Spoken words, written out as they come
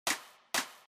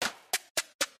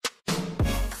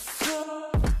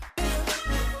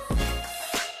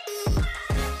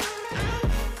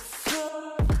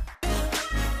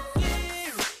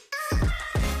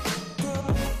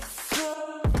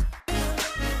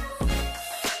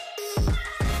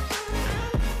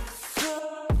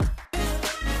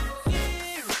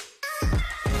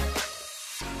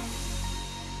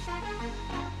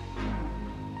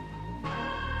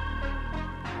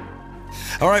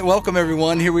All right, welcome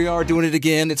everyone. Here we are doing it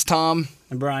again. It's Tom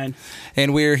and Brian,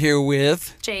 and we're here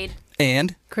with Jade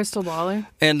and Krystle Baller.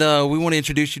 And we want to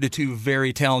introduce you to two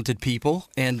very talented people.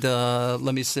 And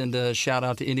let me send a shout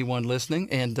out to anyone listening,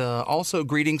 and also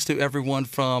greetings to everyone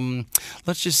from,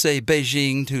 let's just say,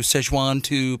 Beijing to Sichuan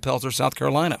to Pelzer, South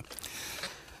Carolina.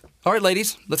 All right,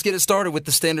 ladies, let's get it started with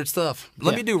the standard stuff.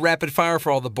 Let me do rapid fire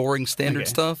for all the boring standard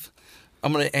stuff.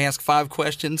 I'm going to ask 5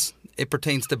 questions. It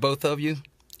pertains to both of you.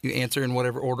 You answer in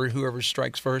whatever order, whoever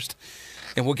strikes first,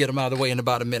 and we'll get them out of the way in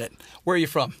about a minute. Where are you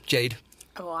from, Jade?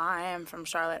 Oh, I am from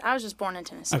Charlotte. I was just born in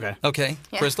Tennessee. Okay.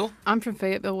 Yeah. Krystle? I'm from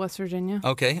Fayetteville, West Virginia.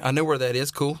 Okay. I know where that is.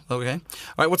 Cool. Okay. All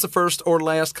right. What's the first or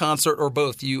last concert or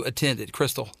both you attended?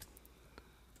 Krystle?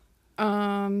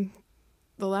 The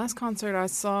last concert I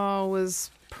saw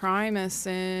was Primus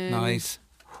in... Nice.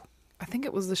 I think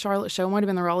it was the Charlotte show. It might have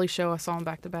been the Raleigh show. I saw them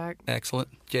back to back. Excellent.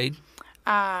 Jade?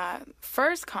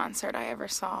 First concert I ever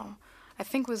saw, I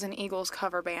think, was an Eagles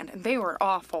cover band, and they were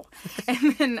awful.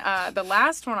 And then the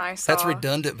last one I saw... That's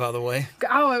redundant, by the way.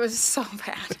 Oh, it was so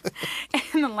bad.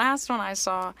 And the last one I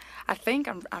saw,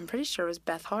 I'm pretty sure it was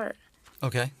Beth Hart.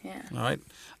 Okay. Yeah. All right.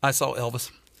 I saw Elvis.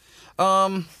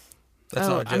 That's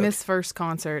not a joke. I missed first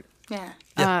concert. Yeah.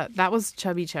 That was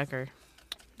Chubby Checker.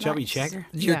 Chubby Checker?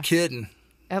 You're kidding.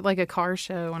 At like a car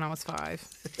show when I was 5.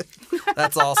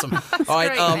 That's awesome. All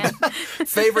right. Great,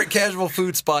 favorite casual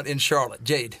food spot in Charlotte?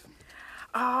 Jade?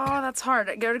 Oh, that's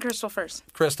hard. Go to Krystle first.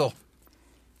 Krystle?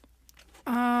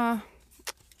 I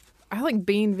like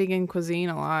bean vegan cuisine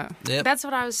a lot. Yep. That's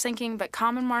what I was thinking, but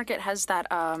Common Market has that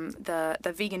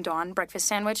the vegan dawn breakfast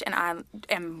sandwich, and I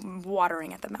am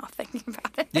watering at the mouth thinking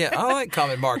about it. Yeah, I like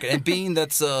Common Market. And Bean,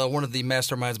 that's one of the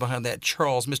masterminds behind that.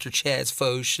 Charles, Mr. Chaz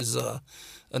Foch, is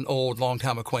an old,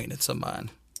 long-time acquaintance of mine.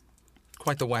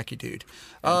 Quite the wacky dude.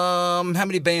 How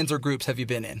many bands or groups have you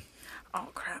been in? Oh,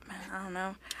 crap, man. I don't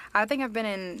know. I think I've been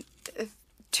in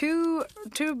two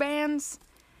bands,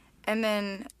 and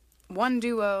then one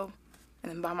duo,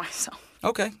 and then by myself.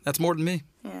 Okay, that's more than me.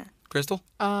 Yeah. Krystle?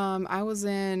 I was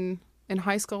in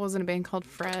high school. I was in a band called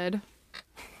Fred,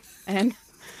 and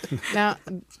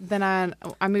then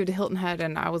I moved to Hilton Head,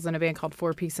 and I was in a band called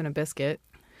 4 Piece and a Biscuit,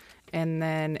 and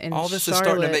then in all this Charlotte, is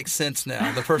starting to make sense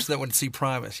now. The person that went to see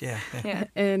Primus, yeah.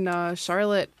 In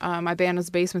Charlotte, my band was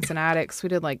Basements and Attics. We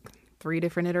did like 3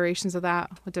 different iterations of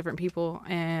that with different people,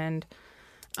 and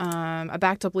I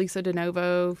backed up Lisa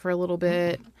DeNovo for a little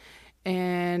bit.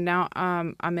 And now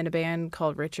I'm in a band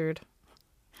called Richard.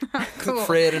 Cool.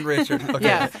 Fred and Richard. Okay.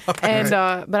 Yeah. And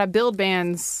but I build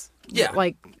bands.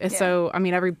 Yeah. So I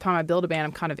mean, every time I build a band,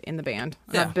 I'm kind of in the band.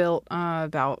 Yeah. I've built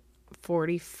about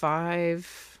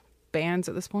 45 bands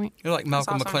at this point. You're like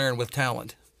Malcolm That's awesome. McLaren with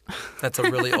talent. That's a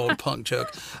really old punk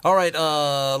joke. All right,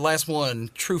 last one.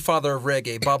 True father of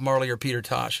reggae, Bob Marley or Peter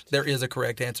Tosh? There is a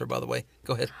correct answer, by the way.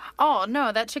 Go ahead. Oh,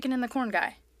 no, that chicken and the corn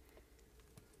guy.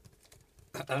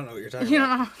 I don't know what you're talking You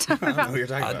about. don't know what I'm talking I don't know about? what you're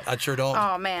talking about. I sure don't.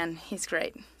 Oh, man, he's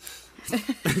great.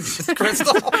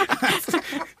 Krystle?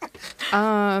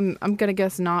 I'm gonna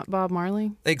guess not Bob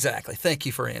Marley. Exactly. Thank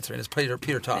you for answering. It's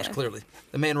Peter Tosh, clearly.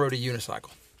 The man rode a unicycle.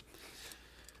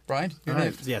 Brian, your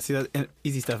name? Yeah, see, that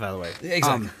easy stuff out of the way. Yeah,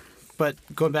 exactly. But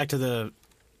going back to the,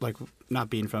 not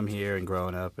being from here and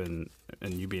growing up and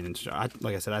you being in,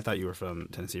 like I said, I thought you were from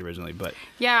Tennessee originally, but...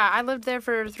 Yeah, I lived there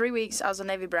for 3 weeks. I was a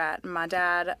Navy brat. My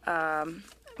dad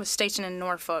was stationed in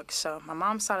Norfolk, so my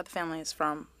mom's side of the family is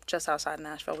from just outside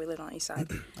Nashville. We lived on the east side.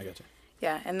 I got you.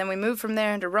 Yeah, and then we moved from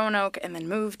there into Roanoke, and then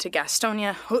moved to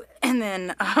Gastonia, and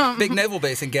then... Big naval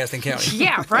base in Gaston County.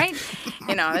 Yeah, right?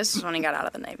 This is when he got out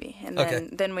of the Navy. And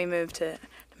then we moved to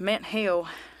Mint Hill,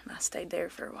 and I stayed there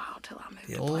for a while till I moved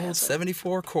The to old Plaza.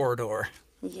 74 corridor.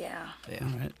 Yeah. Yeah.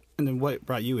 All right. And then what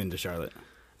brought you into Charlotte?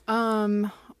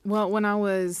 Well, when I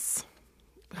was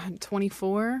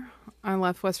 24, I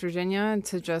left West Virginia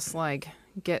to just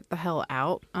get the hell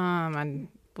out. I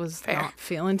was not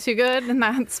feeling too good in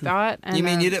that spot. And, You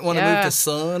mean you didn't want to move to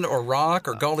Sun or Rock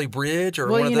or Gauley Bridge or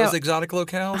one of those exotic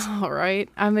locales? All right.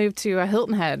 I moved to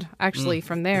Hilton Head, actually,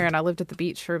 from there, and I lived at the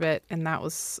beach for a bit, and that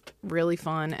was really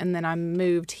fun. And then I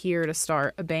moved here to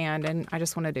start a band, and I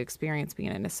just wanted to experience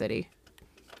being in a city.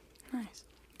 Nice.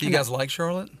 Do you guys like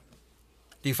Charlotte?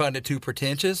 Do you find it too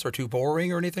pretentious or too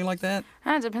boring or anything like that?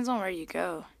 It depends on where you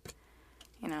go.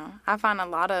 I find a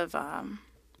lot of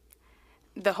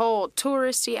the whole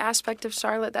touristy aspect of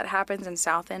Charlotte that happens in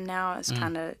South End now is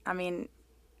kind of,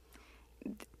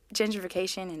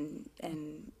 gentrification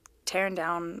and tearing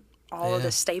down all of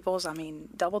the staples.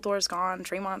 Double Door's gone,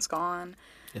 Tremont's gone.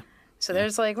 Yeah. So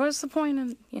there's what's the point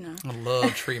in, I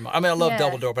love Tremont. I love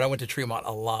Double Door, but I went to Tremont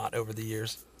a lot over the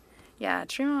years. Yeah,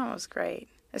 Tremont was great.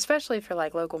 especially for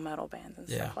like local metal bands and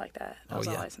Yeah. stuff like that. That Oh, was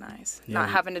yeah. always nice. Yeah, Not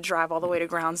we- having to drive all the way to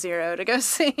Ground Zero to go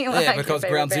see like Yeah, your because favorite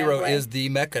Ground band Zero play. is the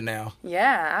mecca now.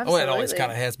 Yeah, Oh, absolutely. it always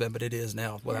kind of has been, but it is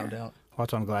now, without a doubt.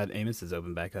 Also, I'm glad Amos is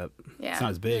open back up. Yeah. It's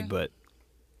not as big, but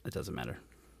it doesn't matter.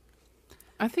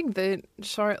 I think that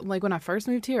Charlotte, like when I first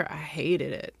moved here, I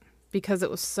hated it because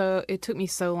it took me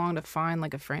so long to find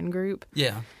like a friend group,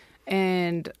 Yeah.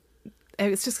 and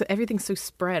it's just everything's so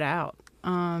spread out.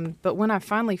 But when I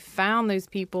finally found those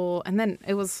people, and then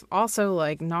it was also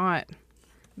like not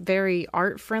very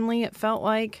art friendly, it felt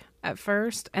like at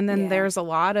first. And then Yeah. there's a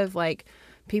lot of like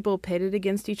people pitted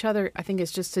against each other. I think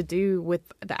it's just to do with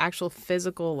the actual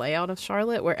physical layout of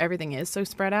Charlotte where everything is so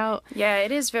spread out. Yeah,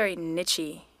 it is very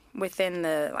niche-y within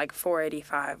the like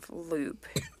 485 loop.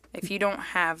 If you don't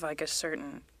have like a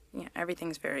certain,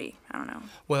 everything's very, I don't know.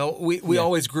 Well, we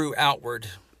always grew outward.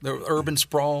 The urban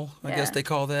sprawl, I guess Yeah. they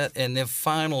call that. And then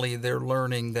finally they're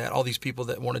learning that all these people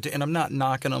that wanted to, and I'm not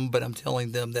knocking them, but I'm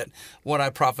telling them that what I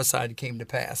prophesied came to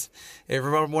pass.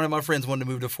 One of my friends wanted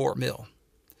to move to Fort Mill.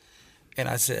 And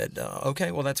I said,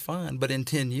 okay, well, that's fine. But in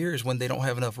 10 years, when they don't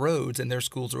have enough roads and their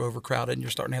schools are overcrowded and you're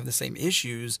starting to have the same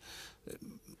issues,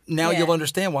 now Yeah. you'll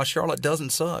understand why Charlotte doesn't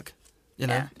suck. You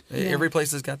know, Yeah. every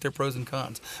place has got their pros and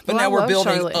cons. But Well, now I we're love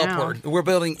building Charlotte now. upward. We're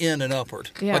building in and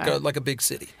upward, Yeah. like a big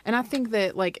city. And I think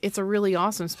that like it's a really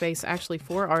awesome space actually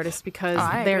for artists because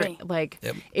I they're agree. like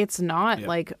Yep. it's not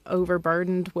like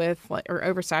overburdened with like or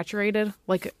oversaturated.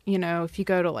 Like, if you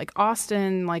go to like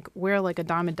Austin, like we're like a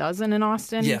dime a dozen in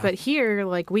Austin. Yeah. But here,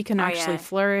 like we can Oh, actually yeah.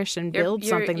 flourish and build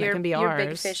something that can be you're ours.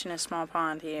 big fish in a small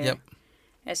pond here. Yep.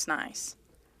 It's nice.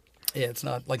 Yeah, it's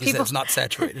not, like you said, it's not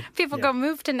saturated. People go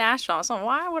move to Nashville. So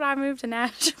why would I move to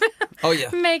Nashville? Oh, yeah.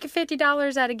 Make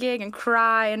 $50 at a gig and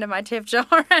cry into my tip jar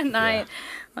at night.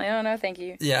 Like, oh no, thank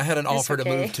you. Yeah, I had an It's offer to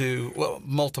okay. move to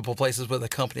multiple places with a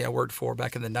company I worked for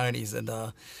back in the 90s, and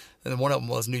one of them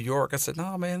was New York. I said,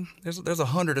 no, man, there's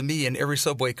 100 of me in every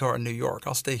subway car in New York.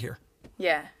 I'll stay here.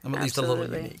 Yeah, I'm at least a absolutely.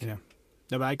 little unique. Yeah.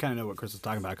 No, but I kind of know what Krystle's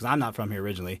talking about because I'm not from here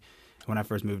originally. When I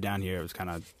first moved down here, it was kind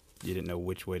of, you didn't know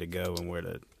which way to go and where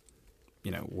to,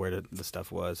 where the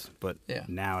stuff was. But Yeah.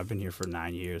 now I've been here for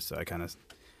 9 years, so I kind of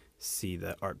see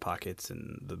the art pockets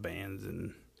and the bands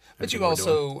and. But you everything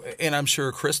we're doing. also, and I'm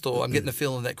sure Krystle, I'm getting the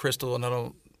feeling that Krystle, and I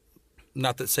don't,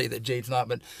 not to say that Jade's not,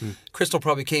 but Krystle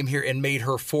probably came here and made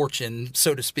her fortune,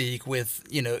 so to speak, with,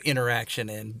 interaction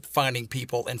and finding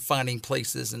people and finding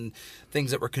places and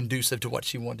things that were conducive to what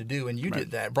she wanted to do. And you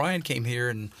did that. Brian came here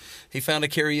and he found a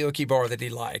karaoke bar that he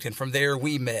liked. And from there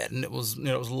we met, and it was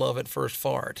love at first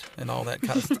fart and all that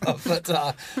kind of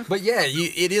stuff. But yeah,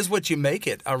 it is what you make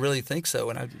it. I really think so.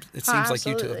 And it seems like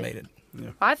you two have absolutely. made it.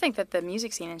 Well, I think that the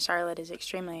music scene in Charlotte is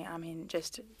extremely,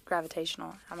 just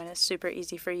gravitational. It's super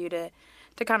easy for you to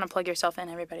kind of plug yourself in.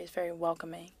 Everybody's very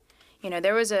welcoming.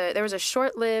 There was a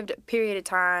short-lived period of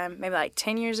time, maybe like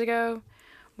 10 years ago,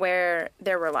 where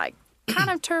there were like kind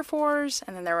of turf wars,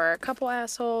 and then there were a couple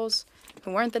assholes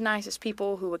who weren't the nicest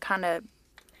people who would kind of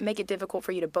make it difficult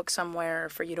for you to book somewhere, or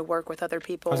for you to work with other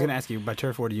people. I was going to ask you, by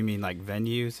turf war, do you mean like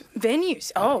venues?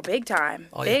 Venues. Oh, big time.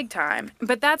 Oh, yeah. Big time.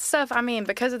 But that stuff,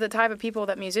 because of the type of people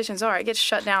that musicians are, it gets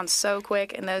shut down so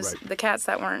quick, and the cats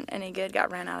that weren't any good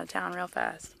got ran out of town real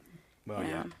fast. Well,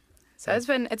 Yeah. So it's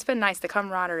been nice. The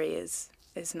camaraderie is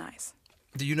nice.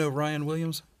 Do you know Ryan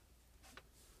Williams?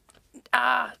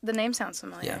 The name sounds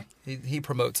familiar. Yeah, he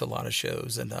promotes a lot of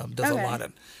shows and does Okay. a lot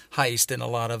of heist and a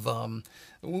lot of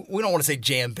we don't want to say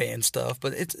jam band stuff,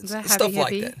 but it's that stuff Happy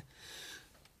like Hippie? that.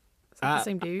 Is that the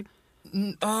same dude?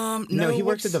 No, he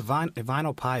works at what's- the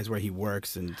Vinyl Pie is where he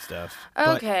works and stuff.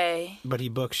 Okay. But he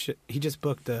books. He just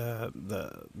booked the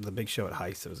big show at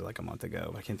Heist. It was like a month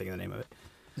ago. I can't think of the name of it.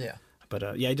 Yeah,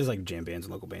 But he does like jam bands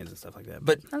and local bands and stuff like that.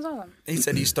 but That's awesome. he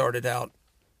said he started out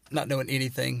not knowing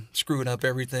anything, screwing up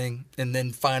everything, and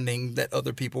then finding that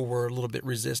other people were a little bit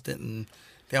resistant and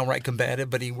downright combative.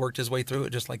 But he worked his way through it,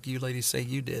 just like you ladies say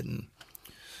you did, and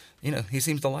he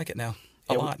seems to like it now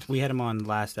a lot. We had him on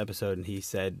last episode, and he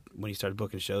said when he started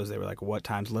booking shows, they were like, "What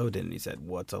time's load-in?" And he said,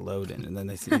 "What's a load-in?" And then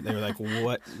they were like,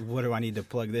 "What do I need to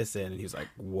plug this in?" And he was like,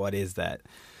 "What is that?"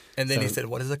 And then he So- said,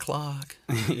 "What is a clock?"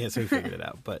 Yeah, so we figured it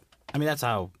out. But that's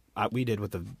how we did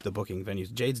with the booking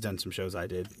venues. Jade's done some shows I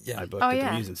did. Yeah. I booked Oh, at yeah.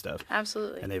 the Muse and stuff.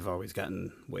 Absolutely. And they've always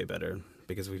gotten way better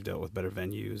because we've dealt with better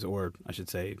venues, or I should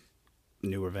say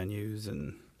newer venues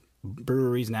and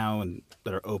breweries now and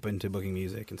that are open to booking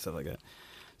music and stuff like that.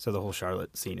 So the whole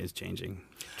Charlotte scene is changing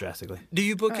drastically. Do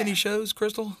you book any shows,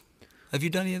 Krystle? Have you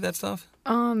done any of that stuff?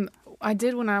 I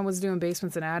did when I was doing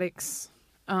Basements and Attics.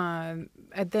 And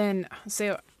then,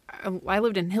 I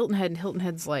lived in Hilton Head, and Hilton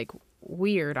Head's like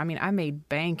weird. I mean, I made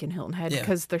bank in Hilton Head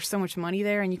because there's so much money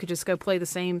there, and you could just go play the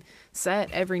same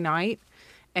set every night.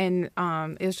 And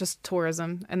it was just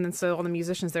tourism. And then so all the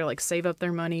musicians there like save up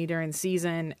their money during the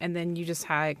season, and then you just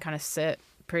kind of sit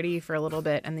pretty for a little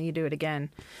bit, and then you do it again.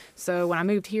 So when I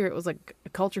moved here, it was like a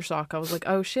culture shock. I was like,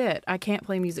 oh shit, I can't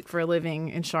play music for a living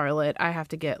in Charlotte. I have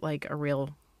to get like a real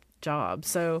job.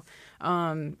 So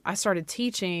I started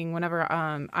teaching whenever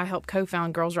I helped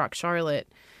co-found Girls Rock Charlotte,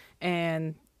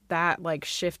 and that like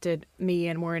shifted me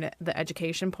and more into the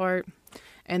education part.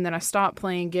 And then I stopped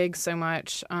playing gigs so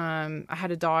much. I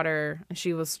had a daughter, and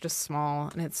she was just small,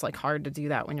 and it's like hard to do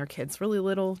that when your kid's really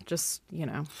little. Just, you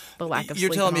know, the lack of You're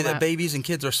sleep telling and me all that babies and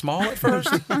kids are small at first?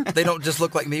 They don't just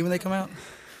look like me when they come out?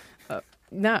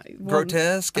 No, well,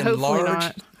 grotesque and hopefully large?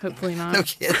 Not. Hopefully not. No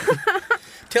kidding.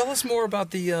 Tell us more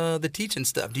about the teaching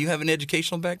stuff. Do you have an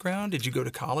educational background? Did you go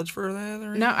to college for that?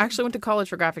 Or No, I actually went to college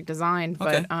for graphic design,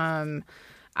 but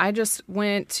I just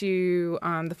went to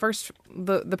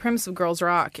the premise of Girls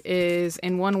Rock is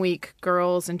in 1 week,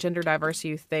 girls and gender diverse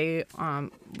youth, they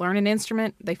learn an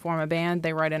instrument, they form a band,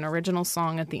 they write an original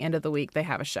song. At the end of the week, they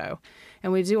have a show.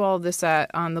 And we do all of this at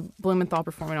the Blumenthal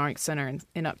Performing Arts Center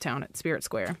in Uptown at Spirit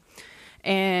Square.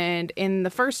 And in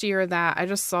the first year of that, I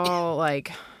just saw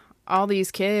like all these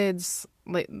kids.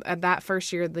 Like at that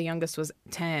first year, the youngest was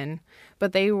 10,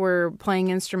 but they were playing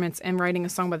instruments and writing a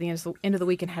song by the end of the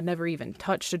week and had never even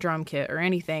touched a drum kit or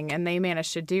anything, and they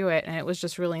managed to do it, and it was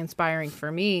just really inspiring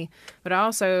for me. But I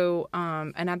also,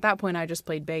 and at that point, I just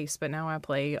played bass, but now I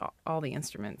play all the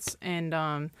instruments, and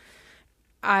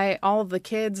all of the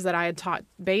kids that I had taught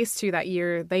bass to that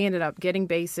year, they ended up getting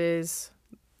basses,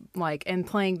 like, and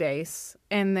playing bass,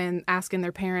 and then asking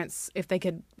their parents if they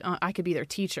could I could be their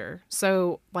teacher.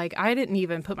 So like I didn't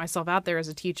even put myself out there as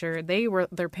a teacher.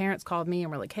 Their parents called me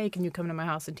and were like, hey, can you come to my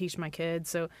house and teach my kids?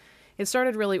 So it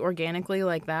started really organically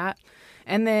like that.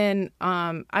 And then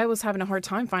I was having a hard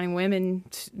time finding women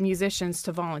musicians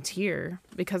to volunteer,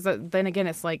 because then again,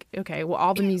 it's like, okay, well,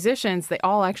 all the musicians, they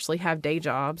all actually have day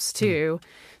jobs too.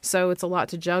 So it's a lot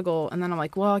to juggle. And then I'm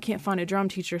like, well, I can't find a drum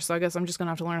teacher, so I guess I'm just going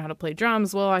to have to learn how to play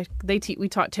drums. Well, we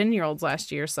taught 10-year-olds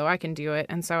last year, so I can do it.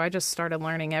 And so I just started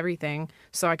learning everything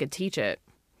so I could teach it.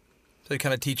 So you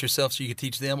kind of teach yourself so you could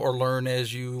teach them, or learn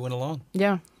as you went along.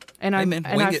 Yeah. And I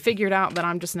it. figured out that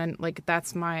I'm just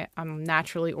I'm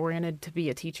naturally oriented to be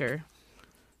a teacher.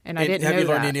 And I didn't know that. Have you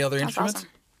learned any other instruments? Awesome.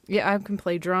 Yeah, I can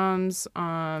play drums,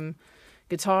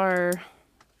 guitar,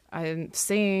 I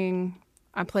sing,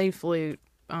 I play flute.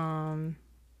 Bass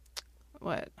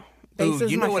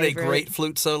is you my know what favorite. a great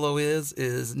flute solo is?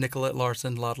 Is Nicolette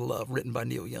Larson, "Lot of Love," written by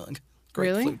Neil Young. Great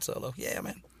Really? flute solo. Yeah,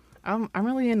 man. I'm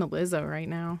really into Lizzo right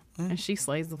now, and she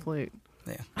slays the flute.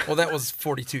 Yeah. Well, that was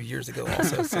 42 years ago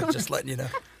also, so just letting you know.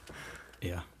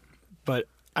 Yeah. But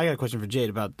I got a question for Jade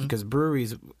about, because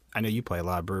breweries, I know you play a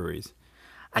lot of breweries.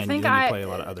 I And think then you play a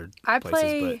lot of other I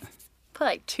places. play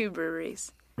like 2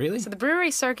 breweries. Really? So the brewery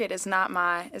circuit is not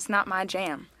my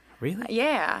jam. Really?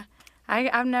 Yeah.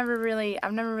 I've never really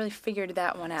figured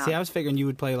that one out. See, I was figuring you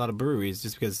would play a lot of breweries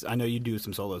just because I know you do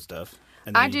some solo stuff.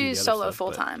 And I then you do the other solo stuff,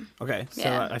 full but- time. Okay, so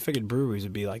Yeah. I figured breweries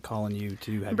would be like calling you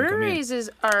to have Breweries you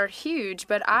are huge,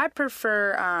 but I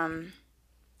prefer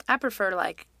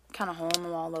like kind of hole in the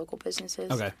wall local businesses.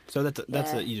 come in. Okay, so that's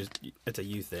Yeah. it's a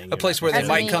you thing. A place where they That's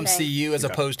might me come thing. see you, as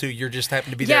Okay. opposed to you're just happen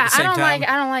to be there Yeah, at the same time.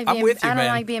 I don't like I'm being with you, I don't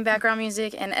man. like being background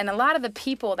music, and a lot of the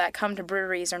people that come to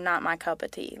breweries are not my cup of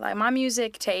tea. Like my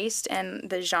music taste and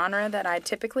the genre that I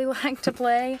typically like to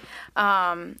play,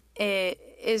 it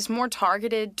is more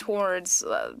targeted towards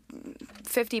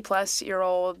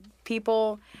 50-plus-year-old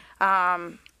people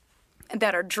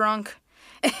that are drunk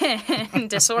and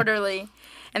disorderly.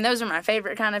 And those are my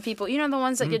favorite kind of people. You know, the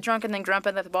ones that get drunk and then grump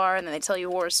at the bar, and then they tell you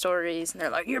war stories, and they're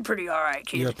like, "You're pretty all right,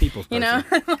 kid." You're a people's person. You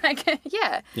know, like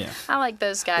yeah. I like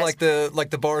those guys. Like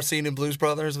the bar scene in Blues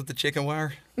Brothers with the chicken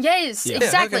wire. Yes, Yeah.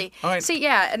 exactly. Okay. All right. See,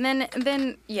 yeah, and then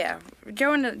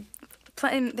going to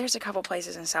play. There's a couple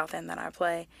places in South End that I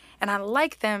play, and I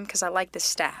like them because I like the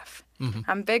staff.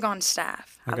 I'm big on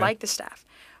staff. Okay. I like the staff,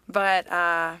 but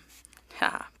that's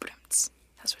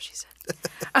what she said.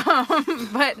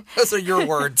 But Those are your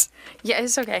words. yeah,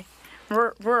 it's okay.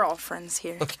 We're all friends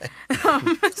here. Okay.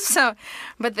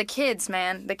 But the kids,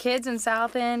 man, the kids in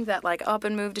South End that like up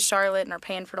and moved to Charlotte and are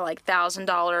paying for like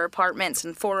 $1,000 apartments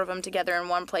and 4 of them together in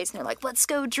one place, and they're like, let's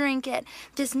go drink at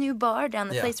this new bar down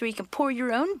the Yeah. place where you can pour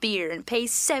your own beer and pay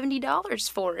 $70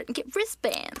 for it and get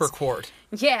wristbands. Per quart.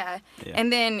 Yeah. Yeah.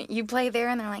 And then you play there,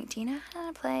 and they're like, do you know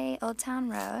how to play Old Town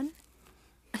Road?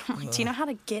 I'm like, do you know how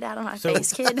to get out of my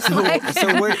face, kid? So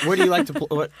where do you like to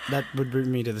play? That would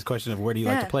bring me to this question of where do you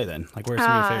like to play then? Like, where are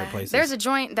some of your favorite places? There's a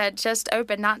joint that just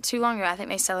opened not too long ago. I think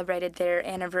they celebrated their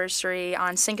anniversary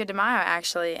on Cinco de Mayo,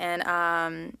 actually,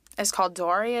 and it's called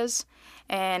Doria's,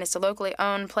 and it's a locally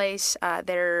owned place.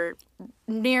 They're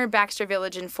near Baxter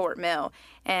Village in Fort Mill,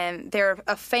 and they're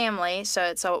a family. So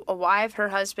it's a wife, her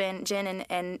husband, Jen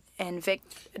and Vic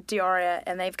Dioria,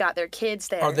 and they've got their kids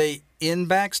there. Are they in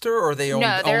Baxter, or are they on,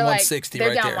 no, they're on like, 160 they're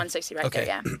right down there? 160 right Okay.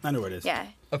 there, yeah. I know where it is. Yeah.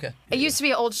 Okay. It used to be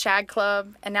an old shag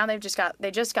club, and now they just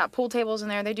got pool tables in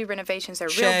there. They do renovations. They're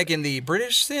Shag real in the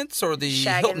British sense or the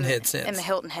shag Hilton Head sense? in the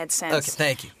Hilton Head sense. Okay,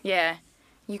 thank you. Yeah.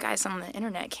 You guys on the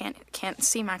internet can't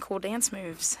see my cool dance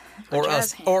moves. My Or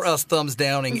jazz us hands. thumbs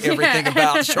downing everything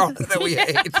about Charlotte that we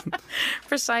hate.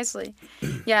 Precisely.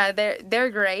 Yeah, they're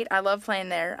great. I love playing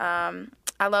there.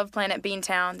 I love playing at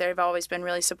Beantown. They've always been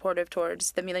really supportive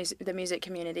towards the music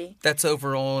community. That's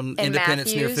over on In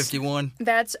Independence near Matthews. 51.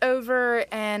 That's over,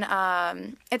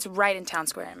 and it's right in Town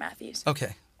Square in Matthews.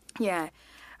 Okay. Yeah.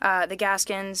 The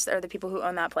Gaskins are the people who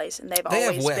own that place, and they've They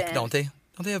always have WEC, been. don't they?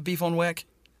 Don't they have beef on WEC?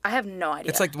 I have no idea.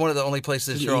 It's like one of the only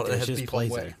places in She Charlotte doesn't that eat there, has she just beef on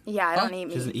plays WEC. there. Yeah, I don't eat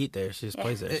She doesn't meat. eat there. She just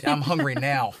plays there. I'm hungry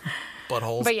now,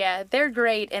 buttholes. But yeah, they're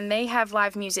great, and they have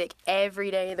live music every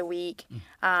day of the week.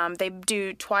 They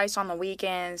do twice on the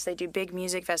weekends. They do big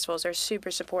music festivals. They're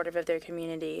super supportive of their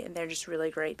community, and they're just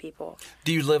really great people.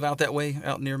 Do you live out that way,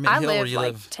 out near Mint I Hill, live or you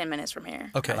like live? 10 minutes from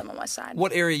here. Okay. I live on West Side.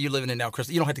 What area are you living in now,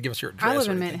 Krystle? You don't have to give us your address. I live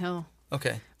or in anything. Mint Hill.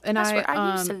 Okay. And That's where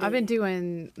I used to I've been live.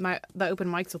 doing the open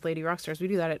mics with Lady Rockstars. We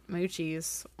do that at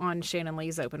Mochi's on Shannon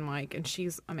Lee's open mic, and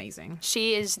she's amazing.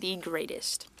 She is the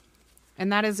greatest.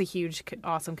 And that is a huge,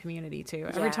 awesome community too.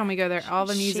 Every Yeah, time we go there, all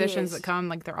the she musicians is. that come,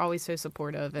 like they're always so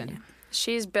supportive. And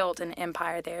She's built an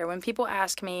empire there. When people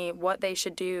ask me what they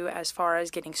should do as far as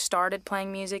getting started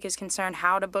playing music is concerned,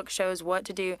 how to book shows, what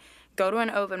to do, go to an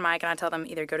open mic, and I tell them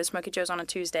either go to Smokey Joe's on a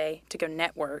Tuesday to go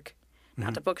network,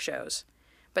 not to book shows,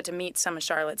 but to meet some of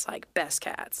Charlotte's like best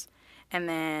cats, and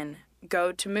then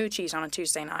go to Moochie's on a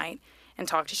Tuesday night and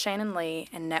talk to Shannon Lee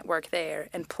and network there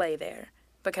and play there.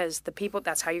 Because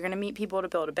that's how you're going to meet people to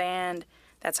build a band.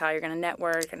 That's how you're going to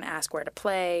network and ask where to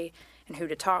play and who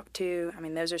to talk to. I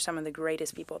mean, those are some of the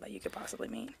greatest people that you could possibly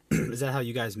meet. Is that how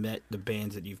you guys met the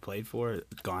bands that you've played for?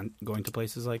 Going to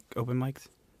places like open mics?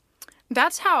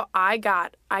 That's how I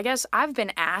guess I've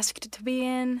been asked to be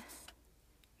in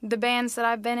the bands that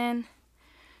I've been in.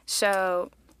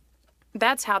 So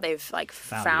that's how they've like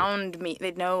found me.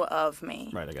 They know of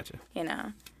me. Right, I got you. You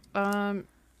know.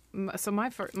 so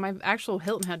my actual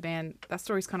Hilton Head band, that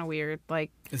story's kind of weird.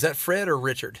 Like, Is that Fred or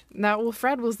Richard?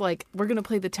 Fred was like, we're going to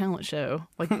play the talent show.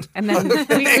 Like, and then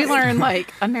we learned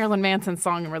like a Marilyn Manson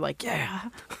song, and we're like, yeah.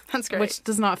 That's great. Which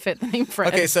does not fit the name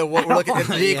Fred. Okay, so what we're looking at,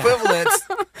 the equivalence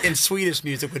in Swedish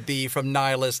music would be from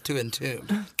Nihilist to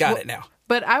Entombed. Got it now.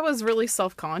 But I was really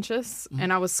self-conscious,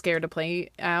 and I was scared to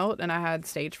play out, and I had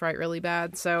stage fright really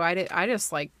bad. So I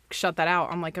just like shut that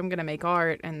out. I'm like, I'm gonna make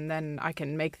art, and then I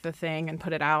can make the thing and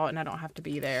put it out, and I don't have to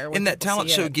be there. when In that people talent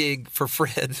see show it. gig for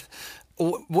Fred,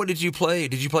 what did you play?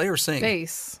 Did you play or sing?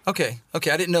 Bass. Okay. I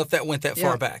didn't know if that went that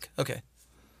far Yeah. back. Okay.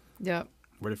 Yep.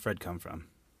 Where did Fred come from?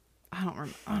 I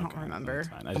don't remember. That's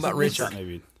fine. I What about just Richard? thought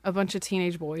maybe A bunch of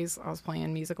teenage boys I was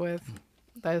playing music with.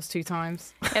 Those 2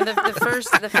 times. And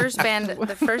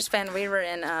the first band we were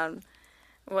in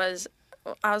was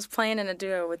I was playing in a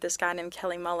duo with this guy named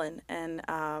Kelly Mullen, and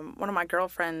one of my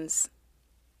girlfriends,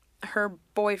 her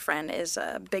boyfriend is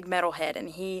a big metalhead, and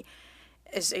he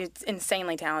is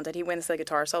insanely talented. He wins the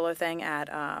guitar solo thing at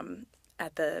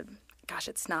the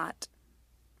it's not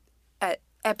at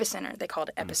Epicenter. They call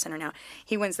it Epicenter now.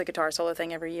 He wins the guitar solo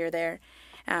thing every year there.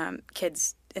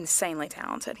 Kid's insanely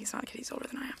talented. He's not a kid. He's older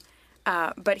than I am.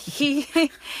 But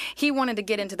he wanted to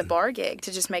get into the bar gig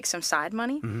to just make some side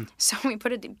money. So we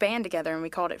put a band together and we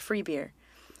called it Free Beer.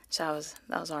 So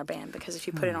that was our band, because if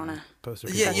you put it on a poster.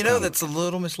 Yeah, you know, that's a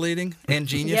little misleading and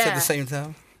genius at Yeah. the same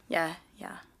time. yeah.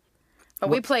 But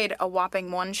we played a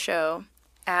whopping 1 show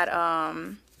at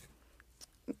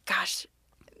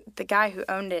the guy who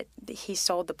owned it, he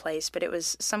sold the place, but it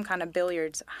was some kind of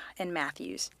billiards in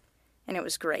Matthews, and it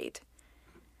was great.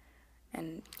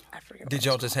 And I forget. Did what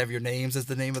y'all it's just have your names as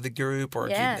the name of the group, or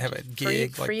Yeah, did you have a free-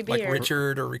 gig free like beer.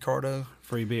 Richard or Ricardo?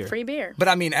 Free beer. called. Free Beer. But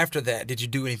I mean, after that, did you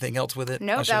do anything else with it?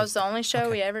 Nope, that was the only show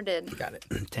we ever did. Got it.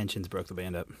 Tensions broke the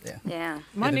band up. Yeah. Yeah.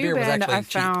 My And the new beer was band,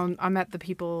 actually cheap. I met the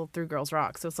people through Girls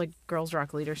Rock. So it's like Girls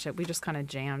Rock leadership. We just kind of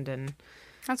jammed, and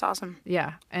That's awesome.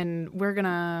 yeah. And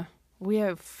we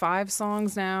have 5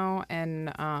 songs now,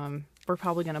 and we're we're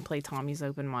probably going to play Tommy's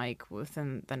open mic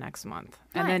within the next month.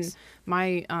 And then Nice.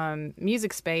 my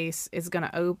music space is going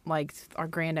to our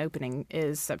grand opening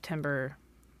is September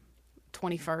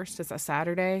 21st. It's a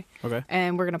Saturday. Okay.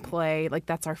 And we're going to play,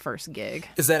 that's our first gig.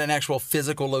 Is that an actual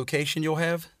physical location you'll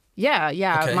have? Yeah.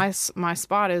 Okay. My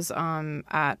spot is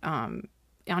at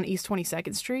on East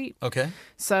 22nd Street. Okay.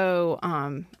 So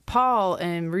Paul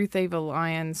and Ruth Ava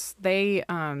Lyons, they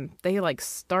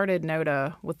started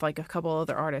Noda with a couple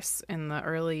other artists in the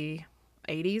early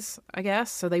 80s, I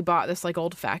guess. So they bought this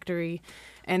old factory,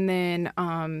 and then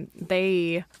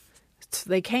they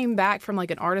came back from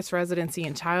an artist residency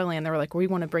in Thailand. They were like, we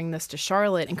want to bring this to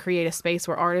Charlotte and create a space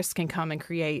where artists can come and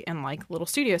create in little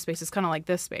studio spaces, kind of like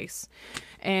this space.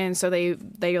 And so they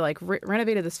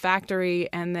renovated this factory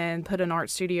and then put an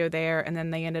art studio there. And then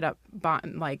they ended up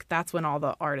buying, that's when all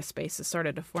the artist spaces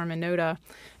started to form in Noda.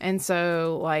 And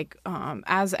so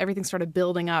as everything started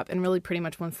building up, and really pretty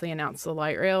much once they announced the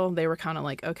light rail, they were kind of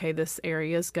okay, this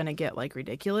area is going to get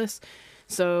ridiculous.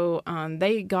 So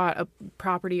they got a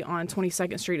property on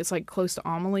 22nd Street. It's close to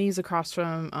Amelie's, across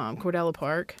from Cordella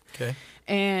Park. Okay.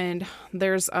 And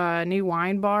there's a new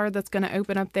wine bar that's going to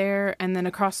open up there. And then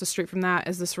across the street from that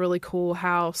is this really cool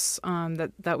house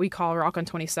that we call Rock on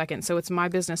 22nd. So it's My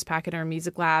Business Packeter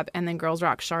Music Lab and then Girls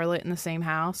Rock Charlotte in the same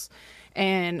house.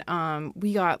 And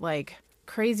we got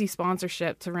crazy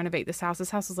sponsorship to renovate this house. This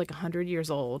house is 100 years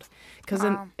old, because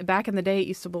back in the day it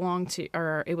used to belong to,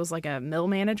 or it was a mill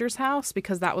manager's house,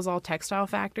 because that was all textile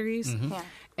factories. Mm-hmm. Yeah.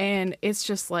 And it's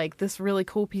just this really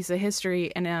cool piece of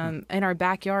history. And in our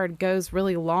backyard goes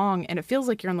really long, and it feels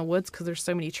like you're in the woods because there's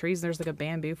so many trees. There's a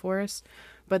bamboo forest.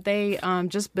 But they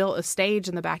just built a stage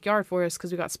in the backyard for us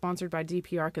because we got sponsored by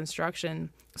DPR Construction.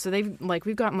 So we've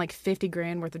gotten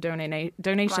 $50,000 worth of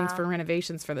donations Wow. for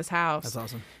renovations for this house. That's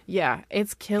awesome. Yeah,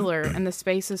 it's killer, and the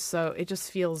space is it just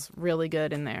feels really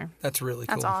good in there. That's really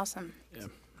cool. That's awesome. Yeah,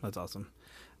 that's awesome.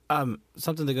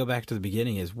 Something to go back to the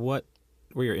beginning is, what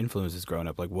were your influences growing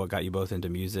up? What got you both into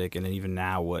music, and then even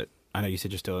now, what? I know you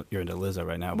said you're into Lizzo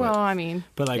right now. Well, I mean,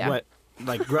 but yeah. what?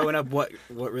 Growing up, what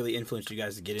really influenced you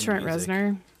guys to get into Trent music?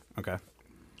 Reznor. Okay.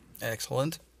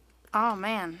 Excellent. Oh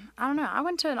man, I don't know. I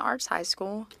went to an arts high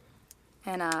school,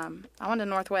 and I went to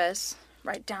Northwest,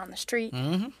 right down the street,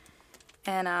 Mm-hmm.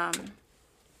 and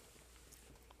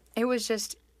it was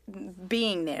just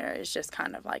being there is just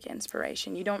kind of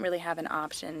inspiration. You don't really have an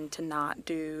option to not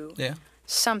do Yeah.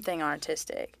 something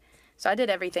artistic. So I did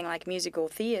everything musical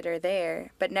theater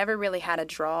there, but never really had a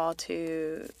draw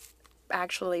to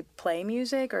actually play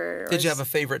music Did you have a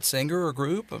favorite singer or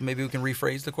group? Or maybe we can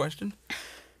rephrase the question.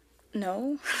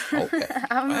 No. Okay.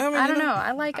 I don't know.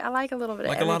 I like a little bit of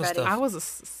Like a lot of everybody. stuff. I was a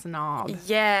snob.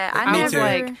 Yeah, I I was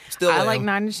never. Still I am. like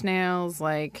Nine Inch Nails.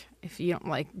 If you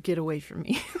don't get away from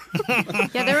me.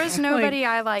 Yeah, there was nobody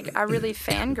I really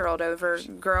fangirled over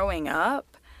growing up.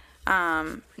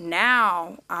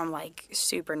 Now I'm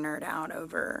super nerd out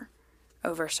over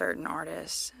certain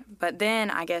artists. But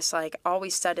then I guess all we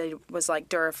studied was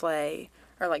Duraflay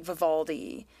or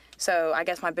Vivaldi. So I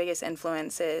guess my biggest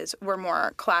influences were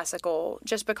more classical,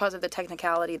 just because of the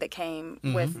technicality that came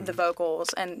with the vocals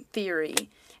and theory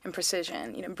and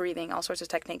precision, breathing, all sorts of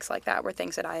techniques like that were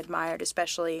things that I admired,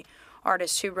 especially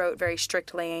artists who wrote very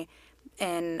strictly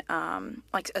in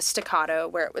a staccato,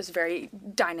 where it was very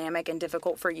dynamic and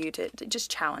difficult for you to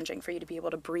just challenging for you to be able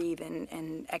to breathe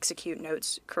and execute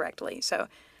notes correctly. So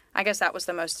I guess that was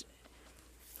the most,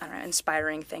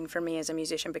 inspiring thing for me as a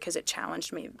musician, because it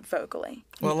challenged me vocally.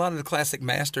 Well, a lot of the classic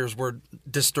masters were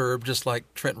disturbed, just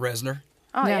like Trent Reznor.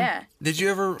 Oh, Yeah. yeah. Did you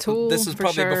ever? Tool, this is for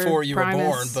probably sure. before you were born,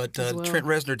 Primus but as well. Trent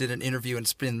Reznor did an interview in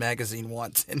Spin magazine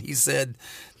once, and he said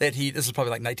that this was probably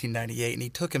 1998, and he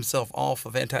took himself off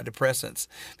of antidepressants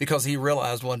because he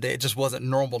realized one day it just wasn't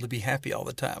normal to be happy all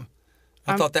the time.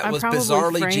 I thought that was probably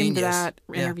bizarrely framed genius. that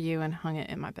Yeah. interview and hung it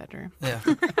in my bedroom. Yeah.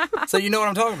 So you know what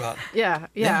I'm talking about. Yeah.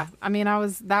 Yeah. I mean,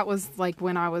 that was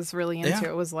when I was really into Yeah. it.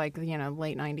 It was late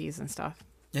 90s and stuff.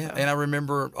 Yeah, So. and I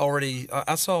remember already.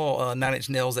 I saw Nine Inch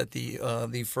Nails at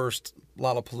the first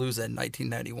Lollapalooza in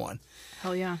 1991,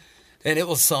 Hell yeah. and it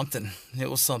was something. It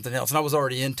was something else, and I was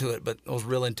already into it, but I was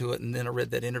real into it. And then I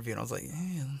read that interview, and I was like,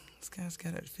 "Man, this guy's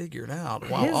got it figured out,"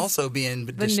 while His- also being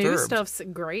The disturbed. new stuff's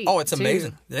great. Oh, it's too.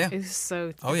 amazing. Yeah. It's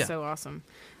so Oh, yeah. so awesome.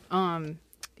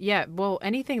 Yeah, well,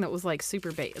 anything that was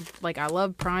super I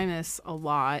loved Primus a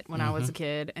lot when I was a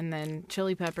kid, and then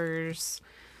Chili Peppers.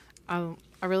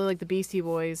 I really like the Beastie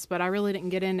Boys, but I really didn't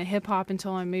get into hip hop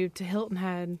until I moved to Hilton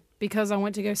Head, because I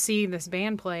went to go see this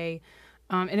band play.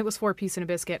 And it was 4 Piece and a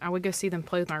Biscuit. I would go see them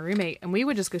play with my roommate, and we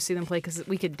would just go see them play because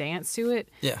we could dance to it.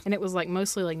 Yeah. And it was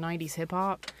mostly 90s hip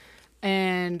hop.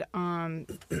 And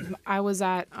I was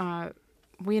at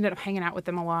we ended up hanging out with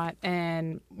them a lot,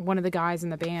 and one of the guys in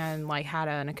the band like had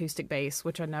an acoustic bass,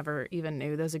 which I never even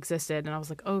knew those existed, and I was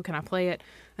like, oh, can I play it?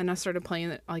 And I started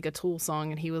playing like a Tool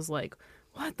song, and he was like,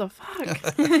 what the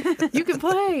fuck? You can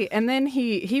play. And then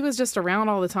he was just around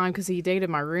all the time because he dated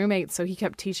my roommate, so he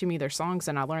kept teaching me their songs,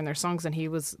 and I learned their songs, and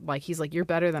he's like, you're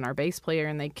better than our bass player,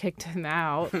 and they kicked him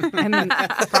out and then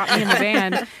brought me in the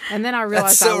band. And then I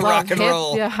realized That's so rock and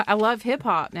roll. Yeah, I love hip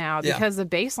hop now because the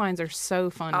bass lines are so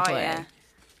fun to play. Yeah.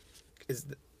 Is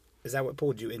that what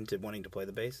pulled you into wanting to play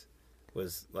the bass?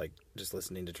 Was like just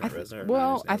listening to Trent Reznor?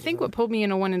 Well, I think what pulled me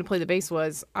into wanting to play the bass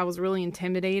was I was really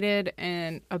intimidated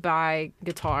by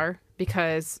guitar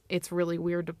because it's really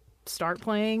weird to start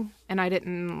playing, and I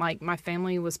didn't like, my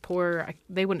family was poor.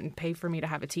 They wouldn't pay for me to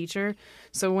have a teacher,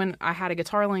 so when I had a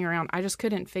guitar laying around, I just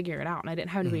couldn't figure it out, and I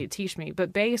didn't have anybody to teach me.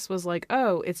 But bass was like,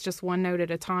 oh, it's just one note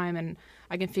at a time, and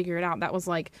I can figure it out. That was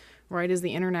like right as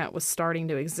the internet was starting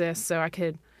to exist, so I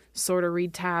could sort of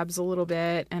read tabs a little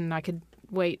bit, and I could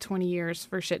wait 20 years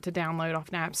for shit to download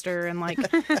off Napster, and like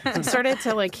started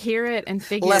to like hear it and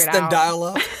figure it out. Less than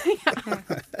dial-up.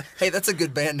 Hey, that's a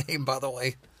good band name, by the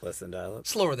way. Less than dial-up.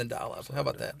 Slower than dial-up. How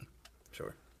about that?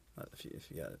 Sure, if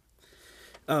you got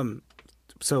it.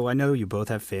 So I know you both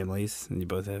have families and you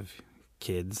both have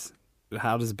kids.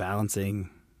 How does balancing?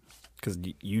 Because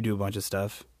you do a bunch of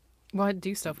stuff. Well, I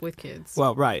do stuff with kids.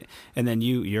 Well, right, and then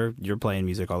you're playing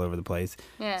music all over the place.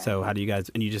 Yeah. So how do you guys?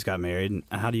 And you just got married. And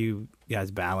how do you guys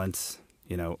balance?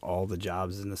 All the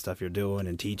jobs and the stuff you're doing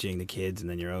and teaching the kids, and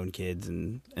then your own kids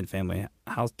and family.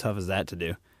 How tough is that to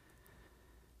do?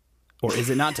 Or is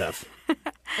it not tough?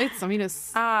 It's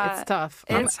tough.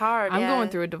 It's hard. I'm going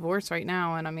through a divorce right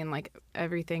now, and I mean, like,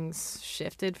 everything's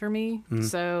shifted for me. Mm-hmm.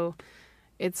 So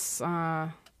it's,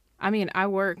 I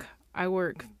work.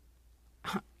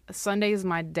 Sunday's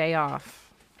my day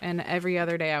off, and every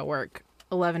other day I work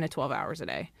 11 to 12 hours a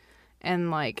day.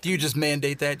 And like, do you just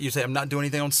mandate that? You say, I'm not doing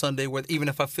anything on Sunday, even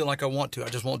if I feel like I want to, I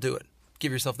just won't do it.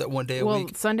 Give yourself that one day a week. Well,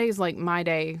 Sunday's like my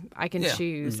day. I can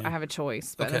choose. Mm-hmm. I have a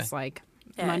choice, but it's like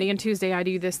Monday and Tuesday I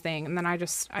do this thing, and then I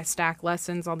stack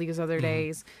lessons all these other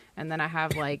days, and then I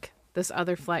have like this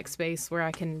other flex space where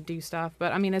I can do stuff.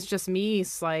 But I mean, it's just me.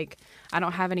 It's like I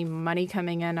don't have any money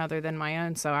coming in other than my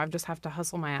own, so I just have to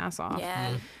hustle my ass off. Yeah.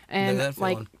 Mm-hmm. And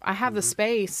like I have the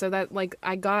space, so that like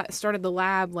I started the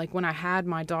lab like when I had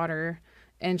my daughter,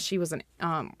 and she was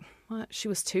she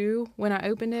was 2 when I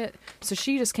opened it, so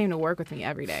she just came to work with me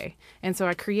every day. And so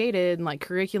I created like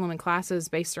curriculum and classes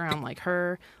based around like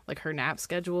her nap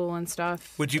schedule and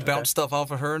stuff. Would you bounce stuff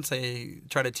off of her and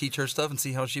try to teach her stuff and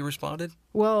see how she responded?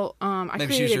 Well, I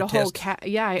created a whole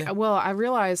well, I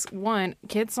realized, one,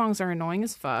 kids songs are annoying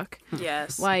as fuck.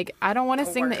 Yes. Like, I don't want to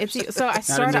sing the Itsy. So I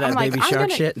started, I'm like,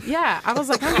 I was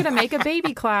like, I'm going to make a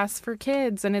baby class for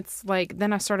kids. And it's like,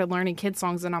 then I started learning kids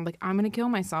songs, and I'm like, I'm going to kill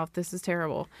myself. This is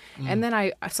terrible. And then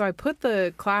I put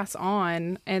the class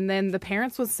on, and then the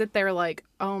parents would sit there like,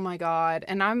 oh my God.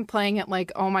 And I'm playing it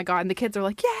like, oh my God. And the kids are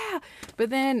like, yeah.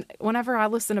 But then whenever I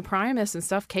listen to Primus and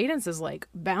stuff, Cadence is like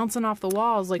bouncing off the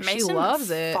walls. Like, Mason she loves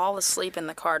it. Fall asleep in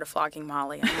the car to Flogging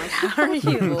Molly. I'm like, how are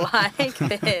you like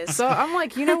this? So I'm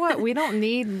like, you know what? We don't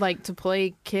need like to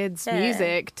play kids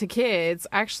music to kids.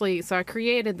 Actually, so I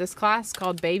created this class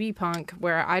called Baby Punk,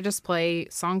 where I just play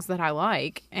songs that I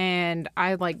like, and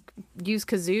I like use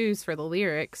kazoos for the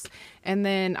lyrics. And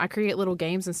then I create little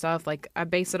games and stuff. Like, I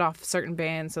base it off certain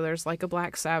bands. So there's like a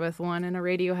Black Sabbath one and a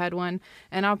Radiohead one.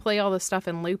 And I'll play all this stuff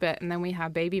and loop it. And then we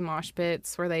have baby mosh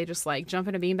pits where they just like jump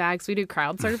into beanbags. We do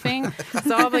crowd surfing.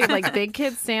 So I'll be like big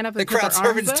kids stand up and the crowd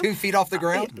surfing's 2 feet off the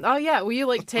ground. Oh yeah, we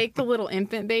like take the little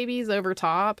infant babies over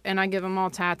top, and I give them all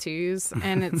tattoos,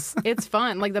 and it's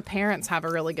fun. Like, the parents have a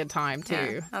really good time too.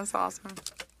 Yeah, that's awesome.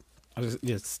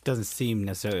 It doesn't seem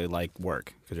necessarily like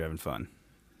work because you're having fun.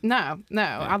 No,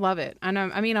 I love it. I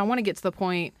want to get to the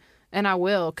point, and I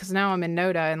will, because now I'm in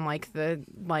NODA,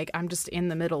 and I'm just in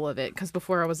the middle of it. Because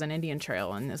before I was in Indian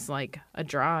Trail, and it's like a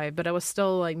drive, but I was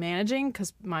still like managing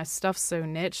because my stuff's so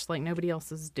niche, like nobody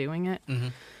else is doing it.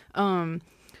 Mm-hmm.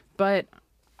 But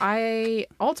I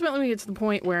ultimately get to the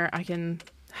point where I can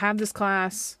have this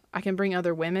class. I can bring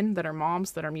other women that are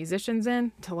moms that are musicians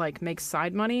in to like make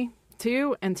side money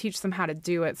too, and teach them how to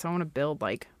do it. So I want to build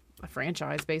like a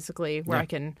franchise basically where I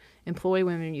can employ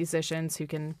women musicians who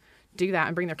can do that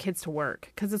and bring their kids to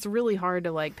work, because it's really hard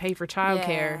to like pay for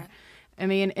childcare. I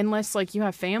mean, unless like you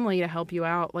have family to help you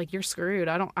out, like you're screwed.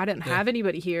 I didn't have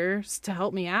anybody here to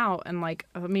help me out. And like,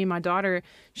 I mean, my daughter,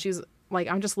 she's like,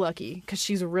 I'm just lucky because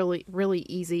she's really, really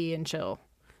easy and chill.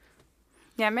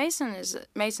 Yeah, Mason's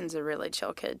a really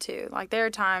chill kid too. Like there are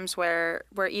times where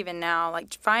even now,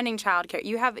 like finding childcare,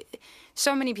 you have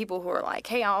so many people who are like,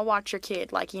 "Hey, I'll watch your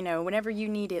kid." Like, you know, whenever you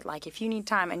need it, like if you need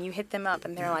time, and you hit them up,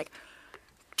 and they're like,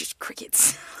 just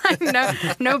crickets. Like, no,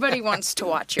 nobody wants to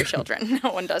watch your children.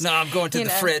 No one does. No, I'm going to the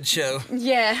Fred show.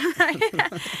 Yeah,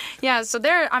 yeah. So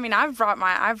I've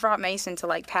brought Mason to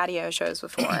like patio shows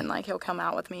before, and like he'll come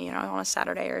out with me, you know, on a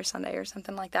Saturday or a Sunday or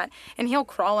something like that, and he'll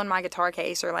crawl in my guitar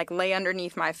case or like lay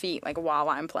underneath my feet like while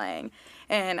I'm playing,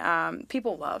 and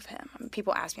people love him.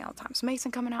 People ask me all the time, "Is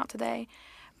Mason coming out today?"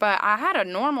 But I had a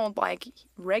normal like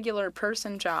regular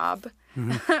person job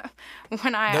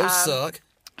when I those suck.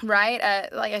 Right?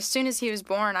 Like, as soon as he was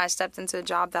born, I stepped into a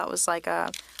job that was, like,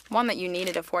 one that you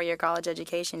needed a 4-year college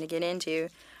education to get into.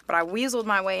 But I weaseled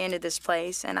my way into this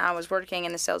place, and I was working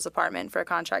in the sales department for a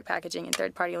contract packaging and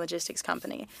third-party logistics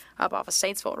company up off of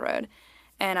Statesville Road.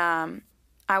 And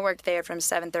I worked there from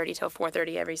 7:30 till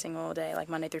 4:30 every single day, like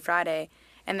Monday through Friday.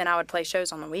 And then I would play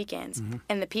shows on the weekends. Mm-hmm.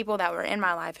 And the people that were in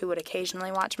my life who would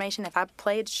occasionally watch Mason, if I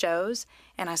played shows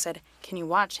and I said, "Can you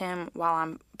watch him while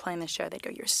I'm playing this show?" They'd go,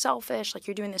 "You're selfish. Like,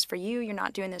 you're doing this for you. You're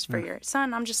not doing this for your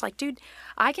son." I'm just like, dude,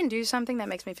 I can do something that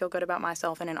makes me feel good about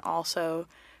myself and then also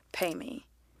pay me.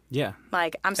 Yeah.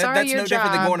 Like, I'm sorry, that's your no job.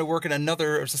 different than going to work in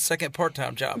another second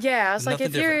part-time job. Yeah, I was like,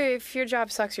 Nothing if your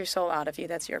job sucks your soul out of you,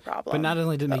 that's your problem. But not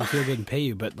only did it make you feel good and pay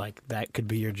you, but like that could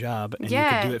be your job, and you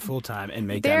could do it full time and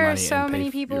make that money. There are so and pay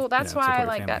many people. Your, that's why I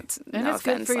like that. that. And No it's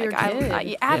good offense. for your like,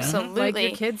 kid. Absolutely. Like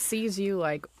your kid sees you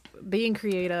like being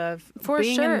creative, For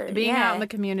being sure, being yeah. out in the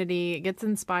community, gets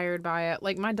inspired by it.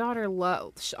 Like my daughter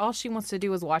loves. All she wants to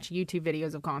do is watch YouTube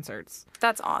videos of concerts.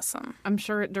 That's awesome. I'm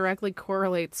sure it directly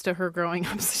correlates to her growing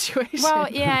up situation. Well,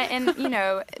 yeah, and you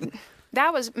know,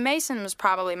 Mason was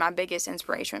probably my biggest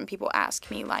inspiration when people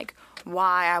ask me like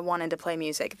why I wanted to play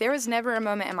music. There was never a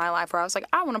moment in my life where I was like,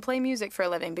 I want to play music for a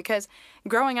living, because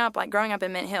growing up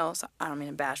in Mint Hills, I don't mean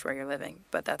to bash where you're living,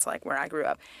 but that's like where I grew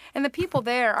up. And the people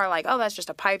there are like, "Oh, that's just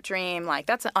a pipe dream. Like,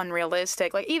 that's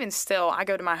unrealistic." Like, even still, I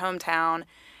go to my hometown,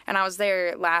 and I was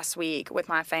there last week with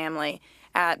my family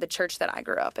at the church that I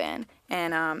grew up in.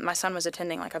 And my son was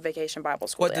attending like a vacation Bible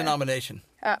school. What denomination?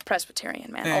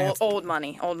 Presbyterian, man. Yeah. Old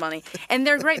money. And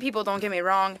they're great people, don't get me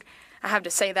wrong. I have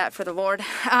to say that for the Lord.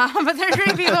 But they're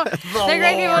great people. They're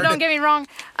great people, don't get me wrong.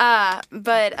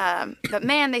 But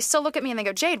man, they still look at me and they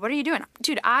go, "Jade, what are you doing?"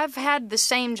 Dude, I've had the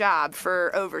same job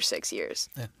for over 6 years.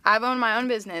 Yeah. I've owned my own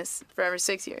business for over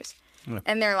 6 years. Yeah.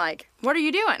 And they're like, "What are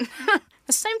you doing?"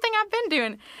 The same thing I've been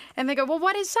doing. And they go, "Well,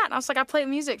 what is that?" And I was like, "I play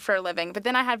music for a living." But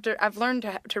then I've learned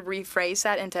to rephrase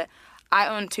that into, I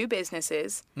own 2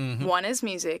 businesses. Mm-hmm. One is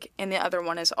music and the other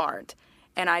one is art.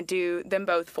 And I do them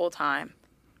both full time.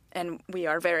 And we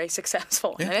are very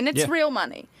successful. Yeah. And it's real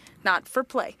money, not for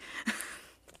play.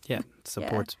 Yeah, it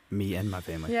supports me and my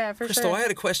family. Yeah, for Krystle, sure. I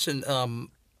had a question.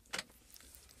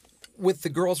 With the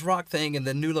Girls Rock thing and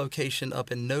the new location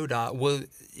up in NoDa,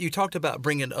 you talked about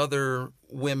bringing other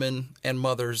women and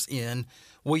mothers in.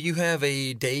 Will you have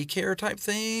a daycare type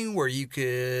thing where you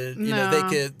could,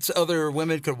 other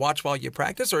women could watch while you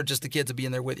practice, or just the kids would be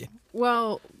in there with you?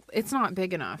 Well, it's not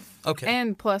big enough. Okay.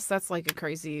 And plus, that's like a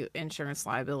crazy insurance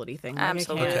liability thing. Like,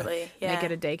 Absolutely. Yeah. Make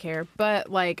it a daycare.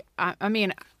 But like, I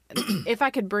mean, if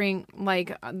I could bring,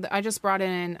 like, I just brought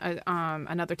in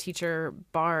another teacher,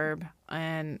 Barb,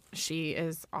 and she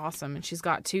is awesome. And she's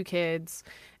got 2 kids.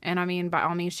 And I mean, by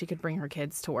all means, she could bring her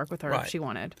kids to work with her if she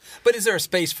wanted. But is there a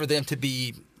space for them to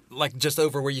be, like, just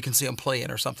over where you can see them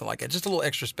playing or something like that? Just a little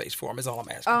extra space for them is all I'm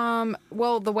asking.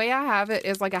 Well, the way I have it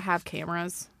is, like, I have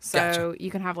cameras. So Gotcha.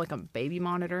 you can have, like, a baby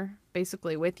monitor,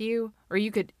 basically, with you. Or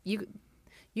you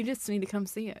just need to come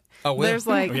see it. Oh, will? There's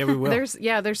like, Yeah, we will. there's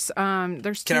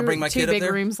Can I bring my two kid up big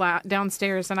there? rooms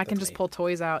downstairs, and I can just pull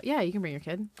toys out. Yeah, you can bring your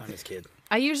kid. I'm his kid.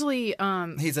 I usually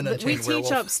He's an we unchained teach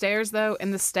werewolf. upstairs though,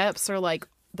 and the steps are like,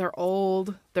 they're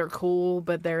old, they're cool,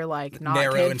 but they're like not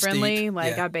Narrow kid and friendly. steep.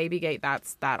 Like Yeah. I baby gate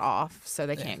that off, so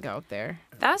they can't go up there.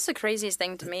 That's the craziest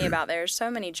thing to me about there's so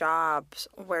many jobs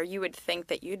where you would think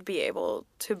that you'd be able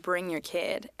to bring your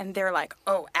kid, and they're like,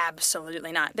 "Oh,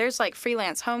 absolutely not." There's like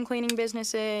freelance home cleaning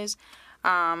businesses,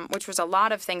 which was a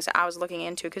lot of things that I was looking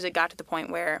into because it got to the point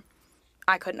where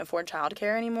I couldn't afford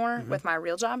childcare anymore with my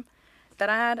real job that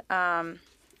I had.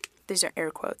 These are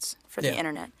air quotes for the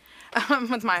internet.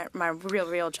 With my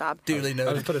real job. Duly I'll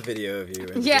noted. just put a video of you.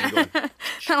 In Yeah,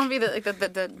 that'll be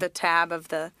the tab of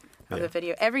the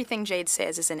video. Everything Jade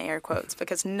says is in air quotes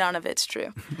because none of it's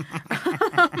true.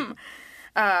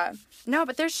 No,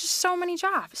 but there's just so many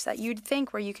jobs that you'd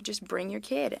think where you could just bring your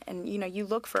kid, and you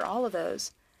look for all of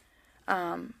those.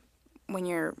 When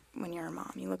you're a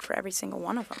mom, you look for every single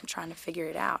one of them, trying to figure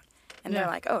it out. And they're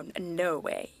like, oh, no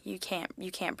way. You can't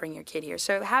bring your kid here.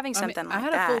 So having something like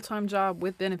that. I had a full-time job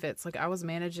with benefits. Like, I was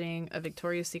managing a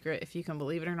Victoria's Secret, if you can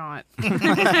believe it or not.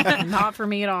 Not for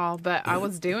me at all, but I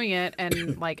was doing it,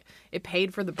 and, like, it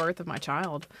paid for the birth of my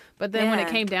child. But then when it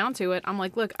came down to it, I'm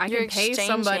like, look, I can pay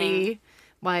somebody,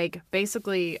 like,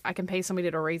 basically, I can pay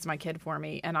somebody to raise my kid for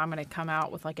me, and I'm going to come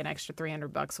out with, like, an extra $300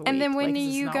 a week. And then when like, are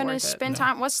you going to spend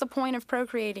time? What's the point of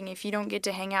procreating if you don't get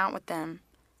to hang out with them?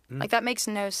 Like, that makes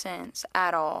no sense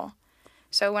at all.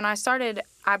 So when I started,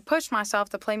 I pushed myself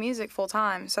to play music full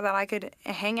time so that I could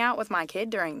hang out with my kid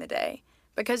during the day.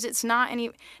 Because it's not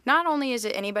only is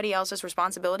it anybody else's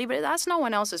responsibility, but that's no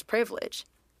one else's privilege.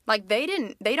 Like, they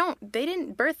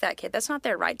didn't birth that kid. That's not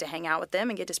their right to hang out with them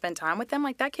and get to spend time with them.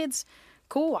 Like, that kid's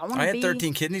cool. I had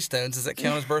 13 kidney stones. Does that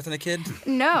count as birthing a kid?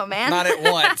 No, man. Not at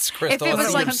once, Krystle. If it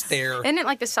was like, stare. Isn't it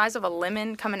like the size of a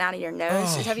lemon coming out of your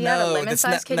nose? Have you had a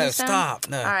lemon-sized kidney stone? No, stop.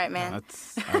 No. All right, man.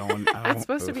 That's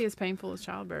supposed to be as painful as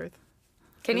childbirth.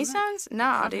 Kidney stones?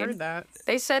 No, dude. I've heard that.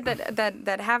 They said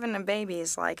that having a baby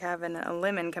is like having a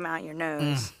lemon come out your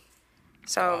nose.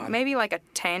 So maybe like a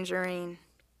tangerine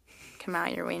come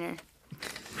out your wiener.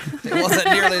 It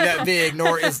wasn't nearly that big,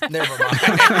 nor is... Never mind.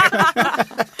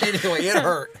 Anyway, it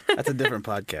hurt. That's a different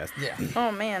podcast. Yeah.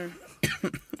 Oh, man.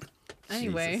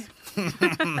 Anyway.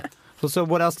 So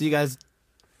what else do you guys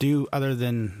do other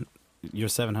than your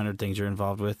 700 things you're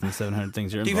involved with and 700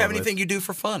 things you're involved with? Do you have anything you do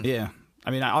for fun? Yeah. I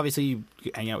mean, obviously you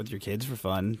hang out with your kids for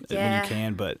fun when you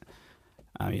can, but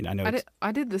I mean, I know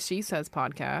I did the She Says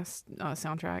podcast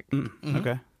soundtrack.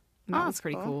 Okay. And that was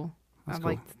pretty cool. cool. I Cool.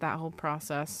 liked that whole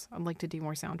process. I'd like to do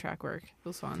more soundtrack work. It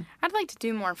was fun. I'd like to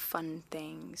do more fun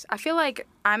things. I feel like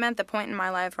I'm at the point in my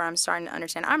life where I'm starting to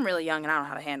understand. I'm really young and I don't know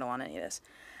how to handle on any of this.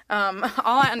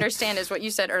 All I understand is what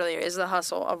you said earlier is the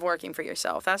hustle of working for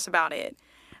yourself. That's about it.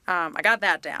 I got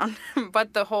that down.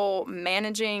 But the whole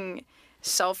managing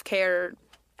self-care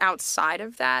outside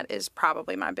of that is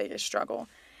probably my biggest struggle.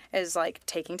 Is like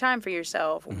taking time for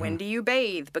yourself. When do you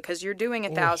bathe? Because you're doing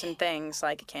 1,000 things.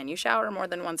 Like, can you shower more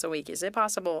than once a week? Is it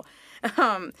possible?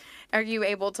 Are you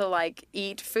able to like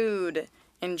eat food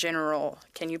in general?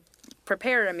 Can you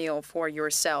prepare a meal for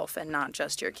yourself and not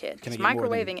just your kid? Can I get microwaving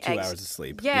more than 2 eggs. hours of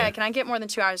sleep? Yeah, can I get more than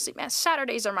 2 hours of sleep? Man,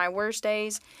 Saturdays are my worst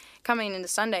days coming into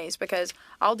Sundays because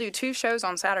I'll do 2 shows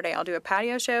on Saturday. I'll do a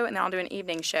patio show and then I'll do an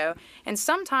evening show. And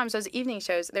sometimes those evening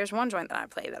shows, there's one joint that I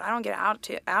play that I don't get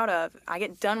out of. I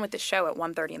get done with the show at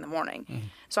 1:30 in the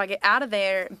morning. So I get out of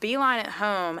there, beeline at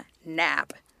home,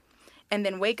 nap, and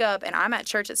then wake up and I'm at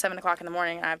church at 7 o'clock in the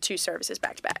morning and I have 2 services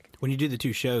back to back. When you do the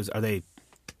 2 shows, are they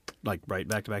like right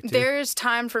back to back too? There's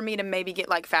time for me to maybe get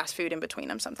like fast food in between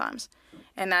them sometimes.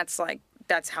 And that's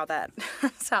how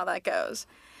that goes.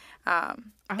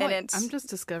 I'm just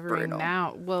discovering brutal.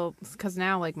 now. Well, because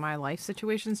now like my life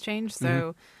situation's changed.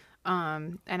 So,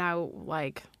 and I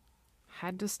like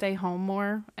had to stay home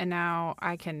more, and now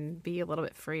I can be a little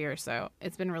bit freer. So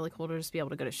it's been really cool to just be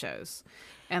able to go to shows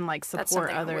and like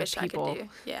support other people.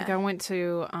 Yeah. Like I went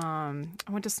to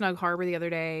Snug Harbor the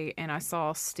other day, and I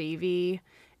saw Stevie,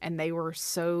 and they were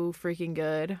so freaking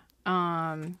good.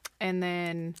 And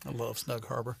then I love Snug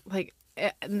Harbor. like.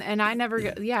 And I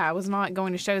never, I was not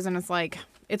going to shows, and it's like,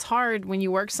 it's hard when you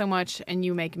work so much and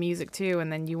you make music too,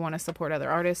 and then you want to support other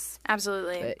artists.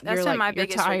 Absolutely. That's been my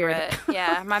biggest regret.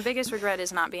 Yeah, my biggest regret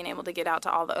is not being able to get out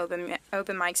to all the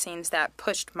open mic scenes that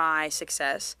pushed my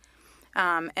success.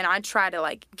 And I try to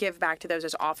like give back to those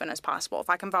as often as possible. If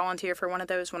I can volunteer for one of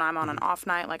those when I'm on an off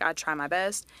night, like I try my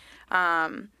best.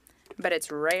 But it's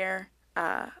rare.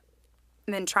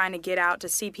 And then trying to get out to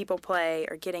see people play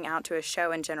or getting out to a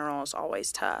show in general is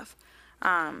always tough.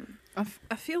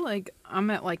 I feel like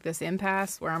I'm at like this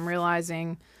impasse where I'm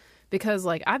realizing, because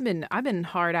like I've been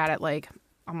hard at it. Like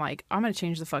I'm gonna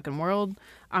change the fucking world.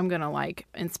 I'm gonna like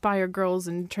inspire girls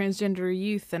and transgender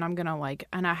youth, and I'm gonna like,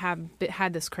 and I have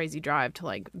had this crazy drive to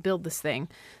like build this thing,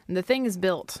 and the thing is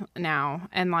built now,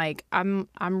 and like I'm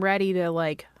ready to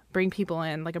like bring people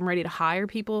in. Like I'm ready to hire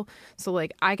people so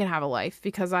like I can have a life,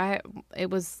 because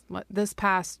this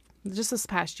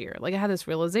past year, like I had this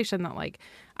realization that like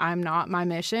I'm not my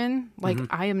mission. Like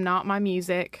I am not my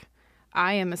music.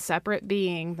 I am a separate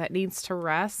being that needs to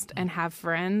rest and have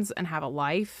friends and have a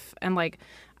life. And like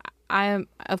I am,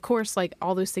 of course, like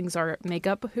all those things make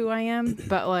up who I am,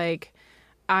 but like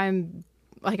I'm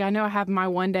like, I know I have my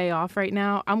one day off right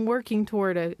now. I'm working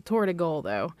toward a goal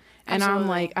though. And Absolutely. I'm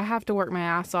like, I have to work my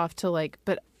ass off to like,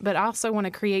 but I also want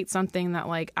to create something that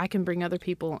like I can bring other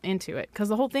people into it. Cause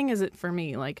the whole thing isn't for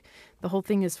me. Like the whole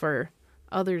thing is for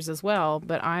others as well,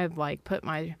 but I've like put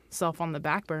myself on the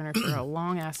back burner for a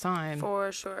long ass time.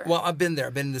 For sure. Well, I've been there.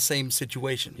 I've been in the same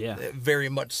situation. Yeah. Very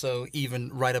much so, even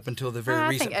right up until the very I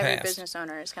recent think every past. business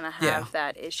owner is going to have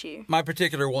that issue. My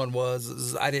particular one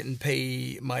was I didn't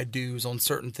pay my dues on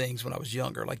certain things when I was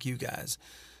younger, like you guys.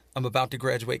 I'm about to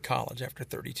graduate college after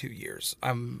 32 years.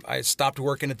 I stopped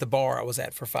working at the bar I was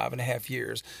at for 5.5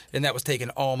 years, and that was taking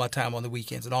all my time on the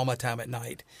weekends and all my time at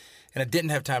night. And I didn't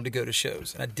have time to go to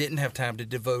shows, and I didn't have time to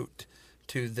devote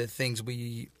to the things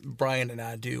Brian and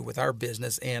I do with our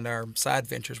business and our side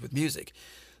ventures with music.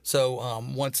 So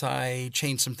once I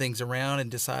changed some things around and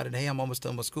decided, hey, I'm almost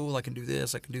done with school, I can do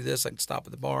this, I can stop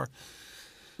at the bar.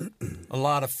 A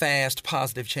lot of fast,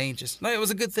 positive changes. No, it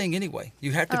was a good thing anyway.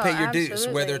 You have to pay your dues,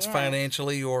 whether it's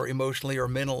financially or emotionally or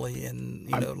mentally, and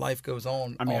life goes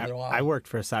on. I worked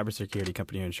for a cybersecurity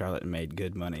company in Charlotte and made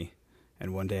good money.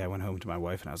 And one day I went home to my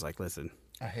wife and I was like, listen,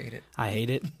 I hate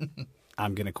it.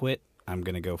 I'm going to quit. I'm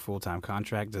going to go full-time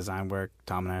contract, design work.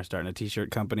 Tom and I are starting a T-shirt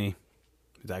company.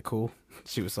 Is that cool?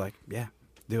 She was like, yeah,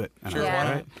 do it. And sure, I was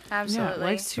like, right. Absolutely. Yeah,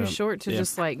 life's too short to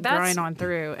just like grind on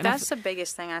through. And that's the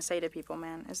biggest thing I say to people,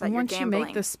 man, is like, once you're gambling. you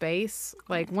make the space,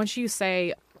 like once you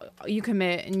say, you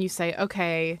commit and you say,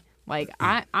 okay, like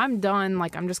I'm done,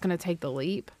 like I'm just going to take the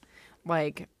leap.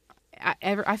 Like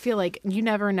I feel like you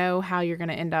never know how you're going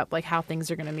to end up, like how things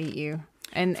are going to meet you.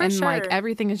 And sure. Like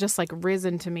everything has just like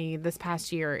risen to me this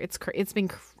past year. It's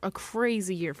been a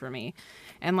crazy year for me.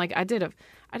 And like I did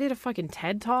a fucking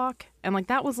TED Talk, and like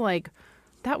that was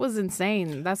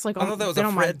insane. That's like I thought that was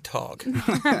a Fred talk.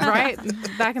 Right?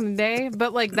 Back in the day.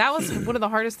 But like that was one of the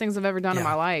hardest things I've ever done in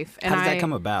my life. And how did that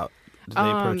come about? Did they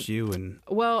approach you? And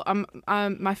well,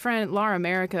 my friend Laura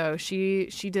Marico,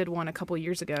 she did one a couple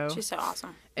years ago. She's so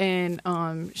awesome. And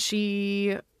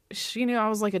she knew I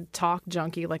was like a talk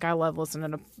junkie. Like I love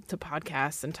listening to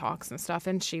podcasts and talks and stuff.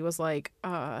 And she was like,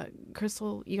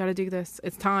 Krystle, you got to do this.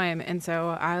 It's time. And so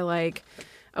I like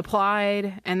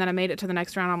applied, and then I made it to the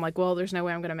next round. I'm like, well, there's no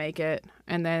way I'm going to make it.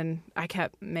 And then I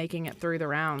kept making it through the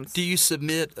rounds. Do you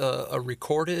submit a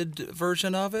recorded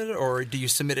version of it, or do you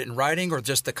submit it in writing, or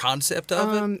just the concept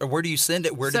of it? Or where do you send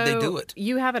it? Where did they do it?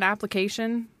 You have an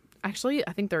application. Actually,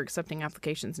 I think they're accepting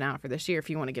applications now for this year if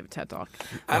you want to give a TED Talk.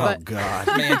 God.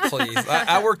 Man, please.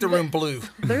 I worked the room blue.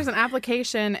 There's an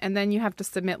application, and then you have to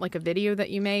submit like a video that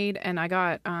you made. And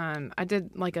I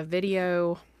did like a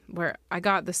video where I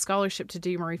got the scholarship to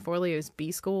do Marie Forleo's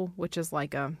B School, which is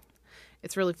like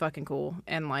it's really fucking cool.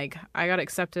 And like I got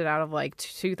accepted out of like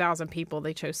 2,000 people.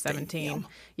 They chose 17. Damn.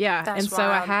 Yeah. That's and so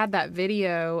I wild. had that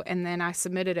video, and then I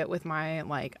submitted it with my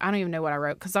like, I don't even know what I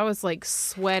wrote, because I was like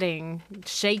sweating,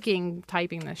 shaking,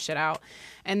 typing this shit out.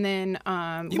 And then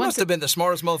You must have been the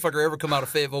smartest motherfucker ever come out of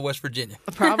Fayetteville, West Virginia.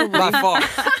 probably By far.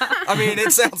 I mean,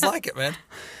 it sounds like it, man.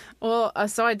 Well,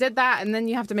 so I did that, and then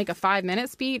you have to make a 5-minute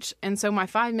speech. And so my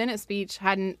 5-minute speech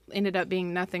ended up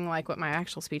being nothing like what my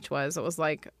actual speech was. It was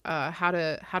like how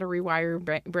to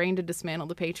rewire brain to dismantle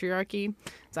the patriarchy.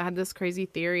 So I had this crazy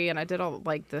theory, and I did all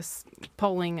like this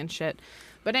polling and shit.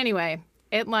 But anyway,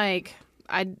 it like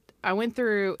I went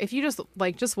through. If you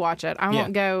just watch it, I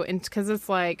won't go into, because it's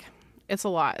like it's a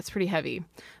lot. It's pretty heavy,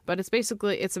 but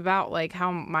it's about like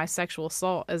how my sexual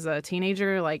assault as a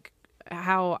teenager, like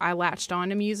how I latched on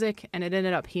to music, and it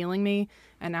ended up healing me.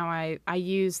 And now I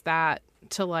use that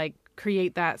to like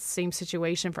create that same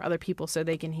situation for other people so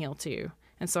they can heal too.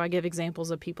 And so I give examples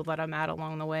of people that I met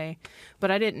along the way, but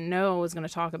I didn't know I was going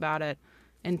to talk about it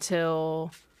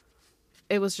until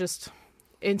I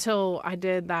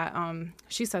did that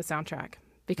She Said soundtrack,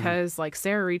 because like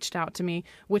Sarah reached out to me,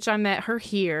 which I met her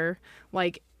here,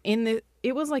 like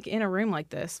it was like in a room like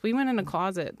this. We went in a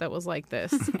closet that was like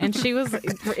this, and she was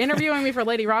interviewing me for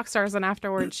Lady Rockstars, and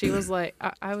afterwards she was like,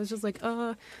 I was just like,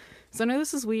 so I know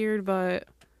this is weird, but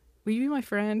will you be my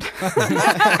friend?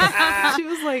 She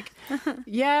was like,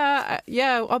 yeah,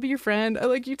 I'll be your friend. I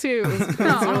like you too. It was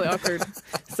really awkward.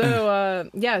 So,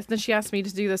 then she asked me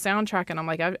to do the soundtrack, and I'm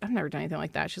like, I've never done anything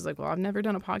like that. She's like, well, I've never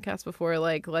done a podcast before.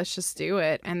 Like, let's just do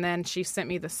it. And then she sent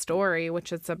me the story,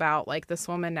 which it's about like this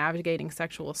woman navigating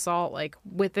sexual assault, like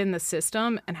within the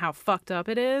system, and how fucked up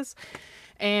it is.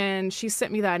 And she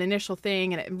sent me that initial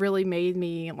thing, and it really made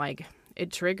me like,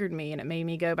 it triggered me, and it made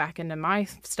me go back into my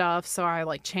stuff. So I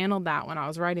like channeled that when I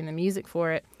was writing the music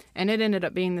for it, and it ended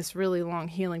up being this really long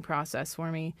healing process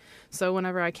for me. So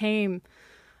whenever I came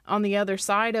on the other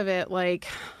side of it, like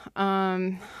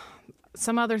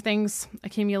some other things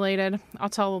accumulated. I'll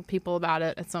tell people about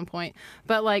it at some point,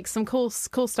 but like some cool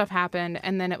stuff happened,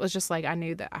 and then it was just like I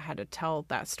knew that I had to tell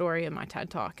that story in my TED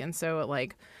Talk. And so it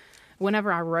like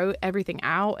whenever I wrote everything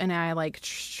out and I like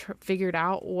figured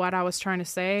out what I was trying to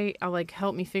say, I like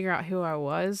helped me figure out who I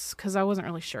was, because I wasn't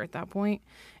really sure at that point.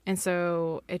 And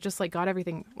so it just like got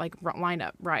everything like lined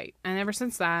up right. And ever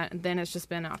since that, then it's just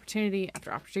been opportunity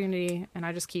after opportunity, and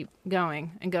I just keep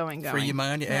going and going. Free your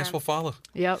mind, your ass will follow.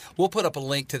 Yep. We'll put up a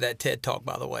link to that TED Talk,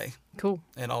 by the way. Cool.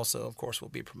 And also, of course, we'll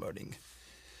be promoting.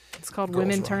 It's called Girls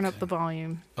Women Rock. Turn Up the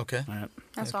Volume. Okay. All right.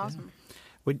 That's awesome.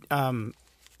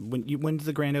 When's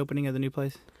the grand opening of the new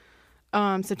place?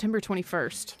 September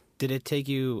 21st. Did it take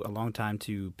you a long time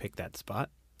to pick that spot,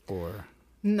 or?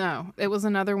 No, it was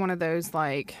another one of those,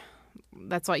 like,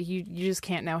 that's like you just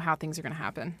can't know how things are going to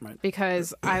happen. Right.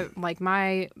 Because I like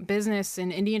my business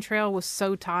in Indian Trail was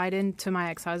so tied into my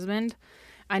ex-husband.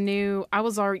 I knew I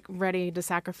was already ready to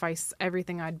sacrifice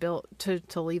everything I'd built to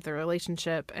leave the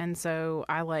relationship. And so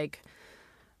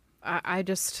I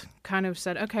just kind of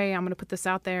said, okay, I'm going to put this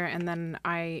out there. And then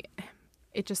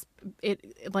it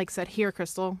like said, here,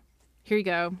 Krystle, here you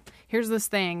go. Here's this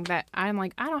thing that I'm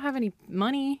like, I don't have any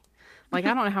money. Like,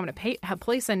 I don't know how I'm going to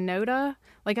place a NOTA.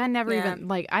 Like, I never even,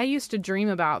 like, I used to dream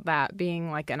about that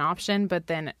being, like, an option. But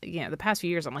then, the past few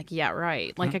years, I'm like, yeah,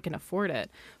 right. Like, I can afford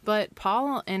it. But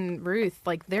Paul and Ruth,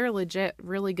 like, they're legit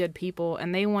really good people.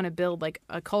 And they want to build, like,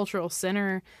 a cultural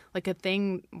center, like, a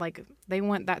thing, like, they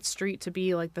want that street to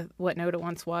be, like, what NOTA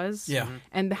once was. Yeah.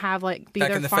 And have, like, be Back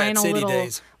their in the Fat final City little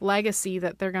days. legacy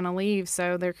that they're going to leave.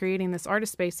 So they're creating this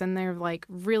artist space. And they're, like,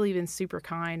 really been super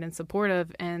kind and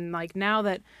supportive. And, like, now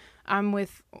that I'm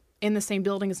in the same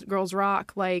building as Girls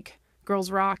Rock, like Girls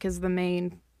Rock is the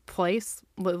main place,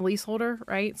 the leaseholder,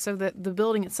 right? So that the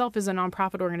building itself is a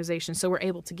nonprofit organization. So we're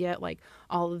able to get like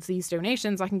all of these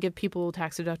donations. I can give people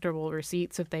tax deductible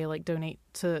receipts if they like donate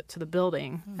to the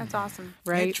building. That's awesome.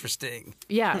 Right? Interesting.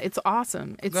 Yeah, it's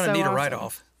awesome. It's I'm gonna need awesome. a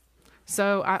write-off.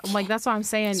 So that's what I'm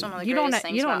saying. It's one of the You don't greatest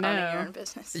things about owning your know. own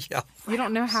business. Yeah. You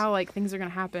don't know how like things are gonna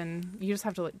happen. You just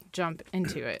have to like jump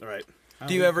into it. All right.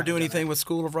 Do you ever do anything with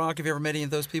School of Rock? Have you ever met any of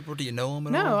those people? Do you know them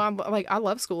at No, all? I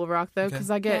love School of Rock though,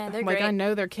 because I get they're like I great.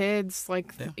 know their kids.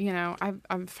 Like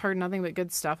I've heard nothing but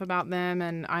good stuff about them,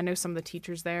 and I know some of the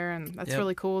teachers there, and that's Yep.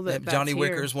 really cool. That Yep, Johnny that's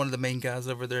here. Wicker's one of the main guys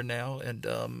over there now, and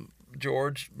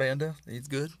George Banda, he's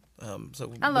good. So I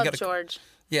we love gotta- George.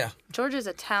 Yeah, George is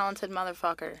a talented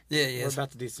motherfucker. yeah, he We're is.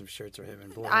 about to do some shirts for him,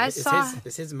 and boy, I it's saw-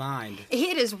 it's his mind.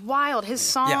 It is wild. His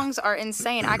songs are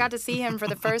insane. I got to see him for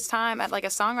the first time at like a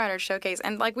songwriter showcase,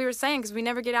 and like we were saying, because we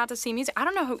never get out to see music. I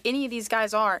don't know who any of these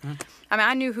guys are. I mean,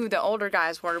 I knew who the older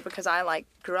guys were because I like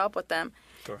grew up with them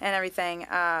and everything.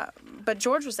 But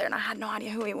George was there, and I had no idea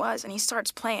who he was. And he starts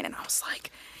playing, and I was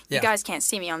like, "You Yeah. guys can't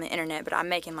see me on the internet, but I'm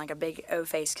making like a big O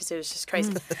face because it was just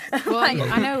crazy." Well,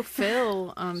 I know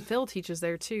Phil. Phil teaches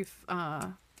there too.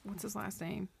 What's his last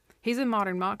name? He's in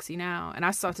Modern Moxie now, and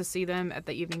I saw to see them at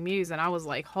the Evening Muse, and I was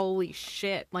like, "Holy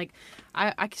shit!" Like,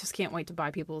 I just can't wait to buy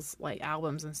people's like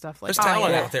albums and stuff like There's that.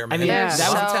 talent yeah. out there, man. I mean, Yeah. There's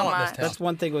that was- talent in this So town. That's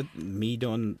one thing with me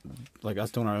doing, like us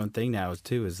doing our own thing now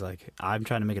is like I'm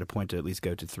trying to make it a point to at least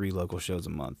go to 3 local shows a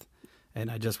month. And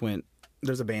I just went.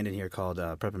 There's a band in here called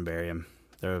Prep and Barium.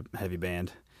 They're a heavy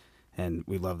band, and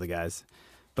we love the guys.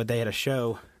 But they had a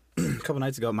show a couple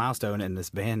nights ago at Milestone, and this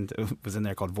band was in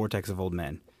there called Vortex of Old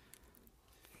Men.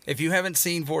 If you haven't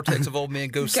seen Vortex of Old Men,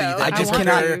 go see that. I just want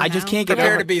cannot. to I just now. can't get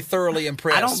Prepare over. to be thoroughly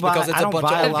impressed because it's I a don't bunch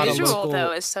buy a of lot The of visual local-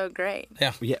 though is so great.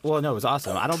 yeah. Yeah, well, no, it was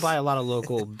awesome. I don't buy a lot of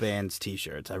local bands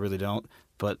T-shirts. I really don't.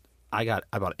 But I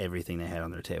bought everything they had on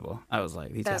their table. I was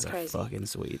like, these That's guys are crazy. fucking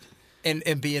sweet. And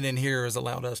being in here has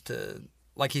allowed us to,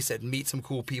 like he said, meet some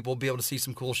cool people, be able to see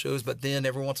some cool shows. But then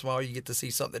every once in a while, you get to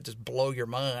see something that just blow your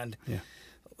mind. Yeah.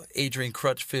 Adrian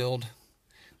Crutchfield.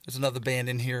 There's another band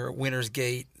in here, Winter's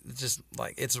Gate. It's just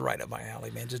like it's right up my alley,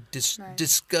 man. Just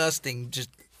disgusting, just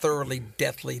thoroughly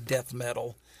deathly death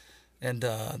metal, and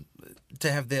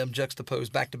to have them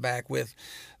juxtaposed back to back with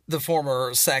the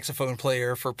former saxophone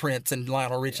player for Prince and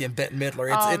Lionel Richie and Bette Midler.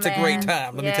 It's a great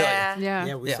time. Let me tell you. Yeah.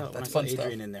 Yeah, we Yeah, saw when I that's saw fun stuff.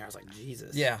 Adrian in there. I was like,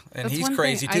 Jesus. Yeah, and That's he's one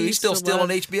crazy thing I too. He's used still to on love.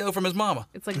 HBO from his mama.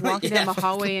 It's like walking down the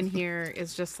hallway in here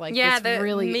is just like Yeah, this the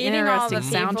really meeting all the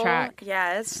interesting people. soundtrack.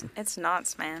 Yeah, it's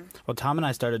nuts, man. Well, Tom and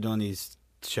I started doing these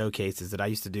showcases that I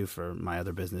used to do for my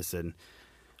other business, and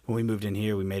when we moved in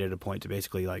here, we made it a point to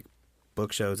basically like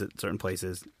book shows at certain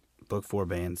places, book 4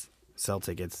 bands, sell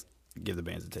tickets, give the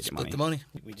bands the ticket Split the money.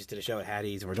 We just did a show at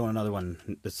Hattie's, and we're doing another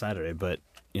one this Saturday. But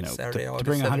you know, Saturday, to August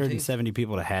bring 17th. 170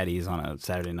 people to Hattie's on a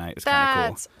Saturday night is kind of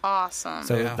cool. That's awesome.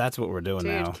 So Yeah. that's what we're doing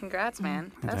Dude, now. congrats,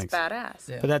 man. That's Thanks. badass.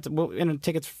 Yeah. But that's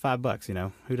tickets for $5. You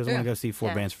know, who doesn't want to go see 4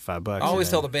 Yeah. bands for $5? I always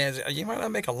you tell know? the bands, you might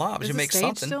not make a lot, but Is you the make stage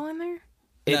something. still in there?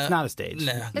 It's Nah. not a stage.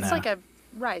 Nah. It's Nah. like a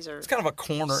riser. It's kind of a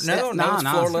corner. It's No, it's not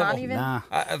floor even. level. Not even? Nah.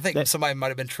 I think somebody might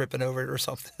have been tripping over it or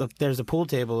something. Look, there's a pool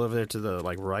table over there to the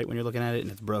right when you're looking at it,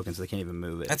 and it's broken, so they can't even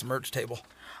move it. That's a merch table.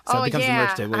 So it becomes the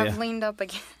merch table, I've yeah. leaned up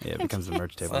again. Yeah, it becomes the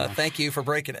merch table. now. Thank you for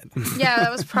breaking it. Yeah,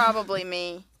 that was probably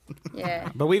me. Yeah.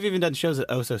 But we've even done shows at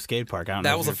Oso Skate Park. I don't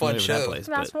That know was if a fun you're familiar show. with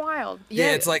that place, That's wild.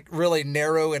 Yeah, it's like really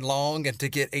narrow and long, and to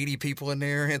get 80 people in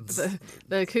there, it's.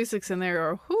 The acoustics in there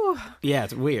are, whew, yeah,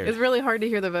 it's weird. it's really hard to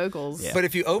hear the vocals. Yeah. But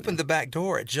if you open the back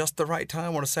door at just the right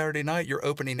time on a Saturday night, your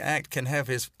opening act can have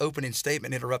his opening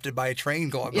statement interrupted by a train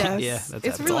going by. Yes. Yeah, that's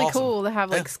it's awesome. really Awesome. cool to have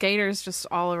like Yeah. skaters just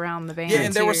all around the band. Yeah,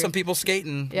 and there were too. some people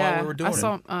skating Yeah, while we were doing I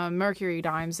saw it. Mercury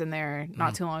Dimes in there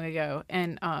not too long ago,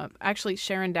 and actually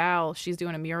Sharon Dow, she's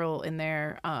doing a mural in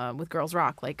there with Girls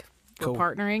Rock. Like we're Cool.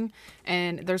 partnering,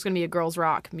 and there's going to be a Girls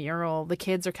Rock mural. The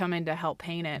kids are coming to help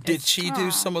paint it. Did It's- she do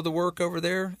some of the work over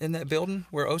there in that building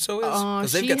where Oso is?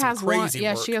 Because they've she got some has crazy one.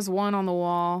 Yeah, work. she has one on the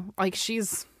wall. Like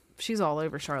she's all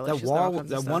over Charlotte. That She's got all wall, kinds of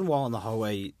that stuff. one wall in the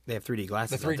hallway, they have 3D The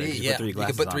glasses. 3D, out there. yeah. You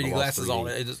can put 3D the walls, glasses on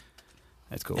it. It just,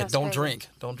 That's cool. yeah, That's don't crazy. drink.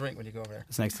 Don't drink when you go over there.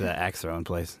 It's next to that axe throwing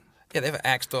place. Yeah, they have an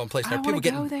axe throwing place I there. want People to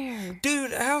getting go there.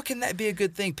 Dude, how can that be a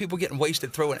good thing? People getting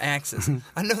wasted throwing axes.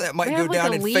 I know that might They go have, like,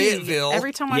 down a in league. Fayetteville.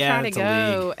 Every time I Yeah, try to it's a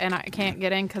go and I can't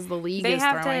get in because the league They is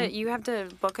have throwing. to. You have to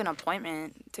book an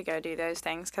appointment to go do those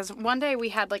things. Because one day we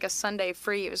had like a Sunday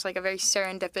free. It was like a very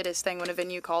serendipitous thing when a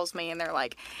venue calls me and they're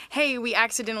like, "Hey, we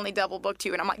accidentally double booked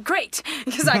you," and I'm like, "Great,"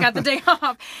 because I got the day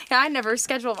off. And I never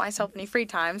schedule myself any free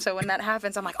time, so when that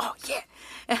happens, I'm like, "Oh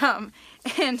yeah,"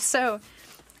 and so.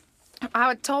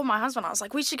 I told my husband, I was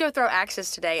like, we should go throw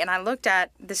axes today. And I looked at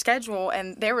the schedule,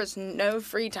 and there was no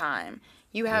free time.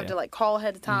 You have to, like, call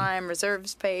ahead of time, reserve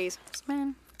space.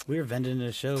 Man, We were vending at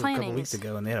a show a couple Plannings. weeks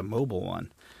ago, and they had a mobile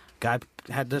one. Guy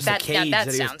had just a That cage that,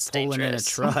 he sounds was pulling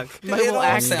dangerous. in a truck. It Mobile all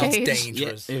axe sounds cage. Yeah,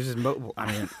 dangerous. it was just mobile.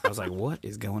 I mean, I was like, what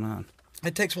is going on?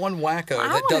 It takes one wacko I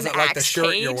that want doesn't an like the axe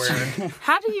shirt you're cage. wearing.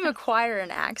 how do you acquire an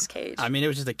axe cage? I mean, it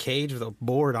was just a cage with a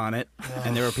board on it,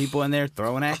 and there were people in there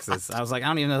throwing axes. I was like, I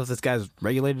don't even know if this guy's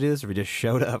regulated to do this or if he just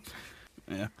showed up.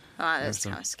 Yeah, That's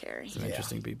some- kind of scary. some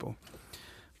interesting people.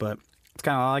 But it's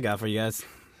kind of all I got for you guys.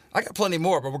 I got plenty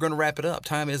more, but we're going to wrap it up.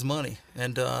 Time is money.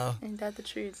 And, Ain't that the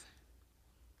truth?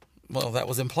 well, that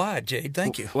was implied, Jade.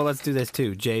 Thank you. Well, let's do this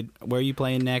too. Jade, where are you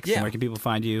playing next? Yeah. And where can people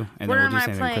find you? And Where then we'll am do I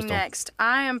something playing with Krystle. next?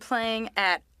 I am playing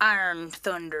at Iron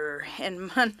Thunder in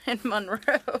Monroe.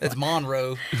 It's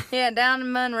Monroe. Yeah, down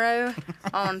in Monroe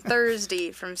on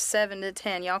Thursday from 7 to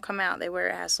 10. Y'all come out. They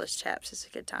wear assless chaps. It's a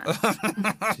good time.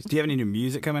 Do you have any new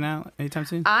music coming out anytime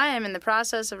soon? I am in the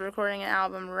process of recording an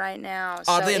album right now.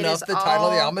 So Oddly it enough, is the title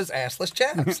of the all- album is Assless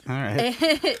Chaps. All right.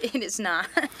 It is not.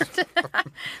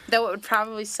 Though it would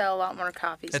probably sell a lot more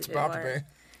copies. It's if it were. probably.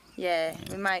 Yeah,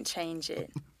 we might change it.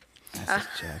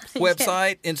 Jax.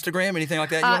 Website, Instagram, anything like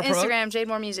that you want to promote? Instagram, Jade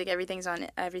Moore Music. Everything's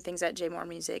at Jade Moore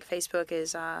Music. Facebook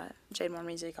is Jade Moore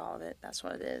Music. All of it. That's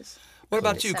what it is. What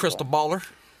about you, Simple. Crystal Baller?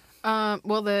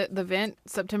 Well, the event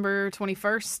September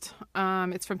 21st.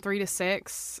 It's from 3 to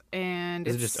 6, and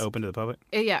Is it it's just open to the public?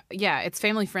 Yeah, it's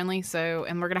family friendly. So,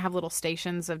 and we're gonna have little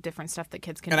stations of different stuff that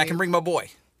kids can. And do. I can bring my boy.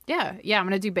 Yeah. I'm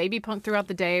gonna do baby punk throughout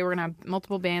the day. We're gonna have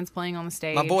multiple bands playing on the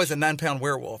stage. My boy's a 9-pound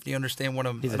werewolf. Do you understand what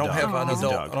I'm? He's I a don't dog. have an He's a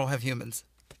adult. dog. I don't have humans.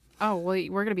 Oh well,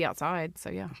 we're gonna be outside. So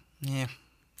yeah. Yeah,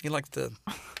 he likes to.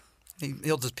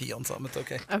 He'll just pee on something. It's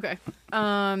okay. Okay. That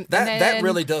and then that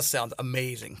really does sound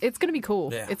amazing. It's gonna be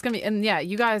cool. Yeah. It's gonna be, and yeah,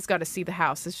 you guys got to see the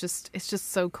house. It's just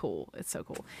so cool. It's so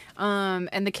cool.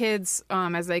 And the kids,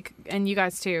 as they and you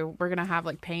guys too, we're gonna have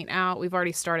like paint out. We've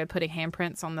already started putting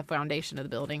handprints on the foundation of the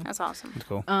building. That's awesome. That's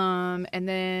cool. And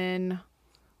then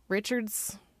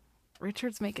Richard's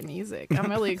making music. I'm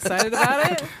really excited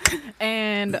about it.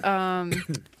 And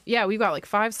yeah, we've got like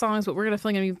 5 songs, but we're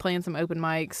definitely gonna be playing some open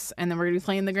mics, and then we're gonna be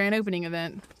playing the grand opening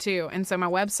event too. And so my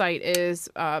website is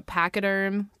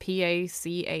Pachyderm,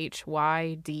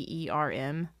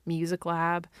 PACHYDERM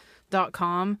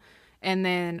musiclab.com. And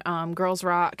then Girls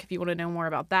Rock, if you want to know more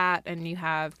about that. And we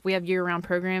have year-round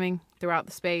programming throughout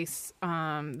the space.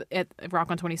 At Rock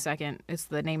on 22nd is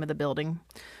the name of the building.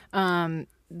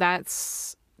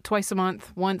 That's twice a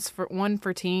month, one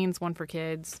for teens, one for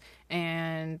kids,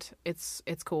 and it's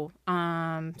cool.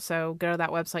 So go to that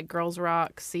website,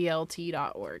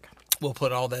 girlsrockclt.org. We'll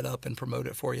put all that up and promote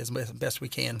it for you as best we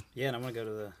can. Yeah, and I'm gonna go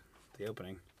to the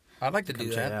opening. I'd like to Come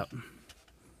do check it that. out.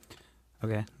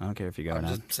 Okay, I don't care if you go or I'm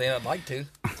not. just saying I'd like to.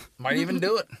 Might even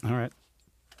do it. All right.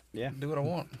 Yeah, Do what I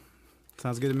want.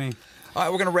 sounds good to me. All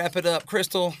right, we're going to wrap it up.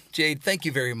 Crystal, Jade, thank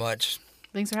you very much.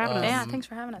 Thanks for having us. Yeah, thanks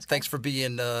for having us. Thanks for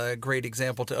being a great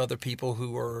example to other people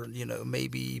who are,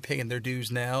 maybe paying their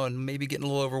dues now and maybe getting a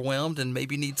little overwhelmed and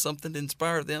maybe need something to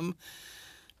inspire them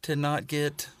to not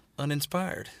get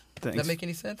uninspired. Does that make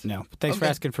any sense? No. But thanks for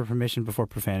asking for permission before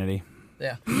profanity.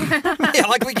 Yeah. Yeah,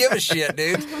 like we give a shit,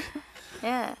 dude.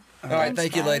 Yeah. All right,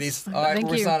 thank you, ladies. All right, Thank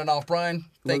we're you. signing off. Brian,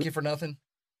 thank you for nothing.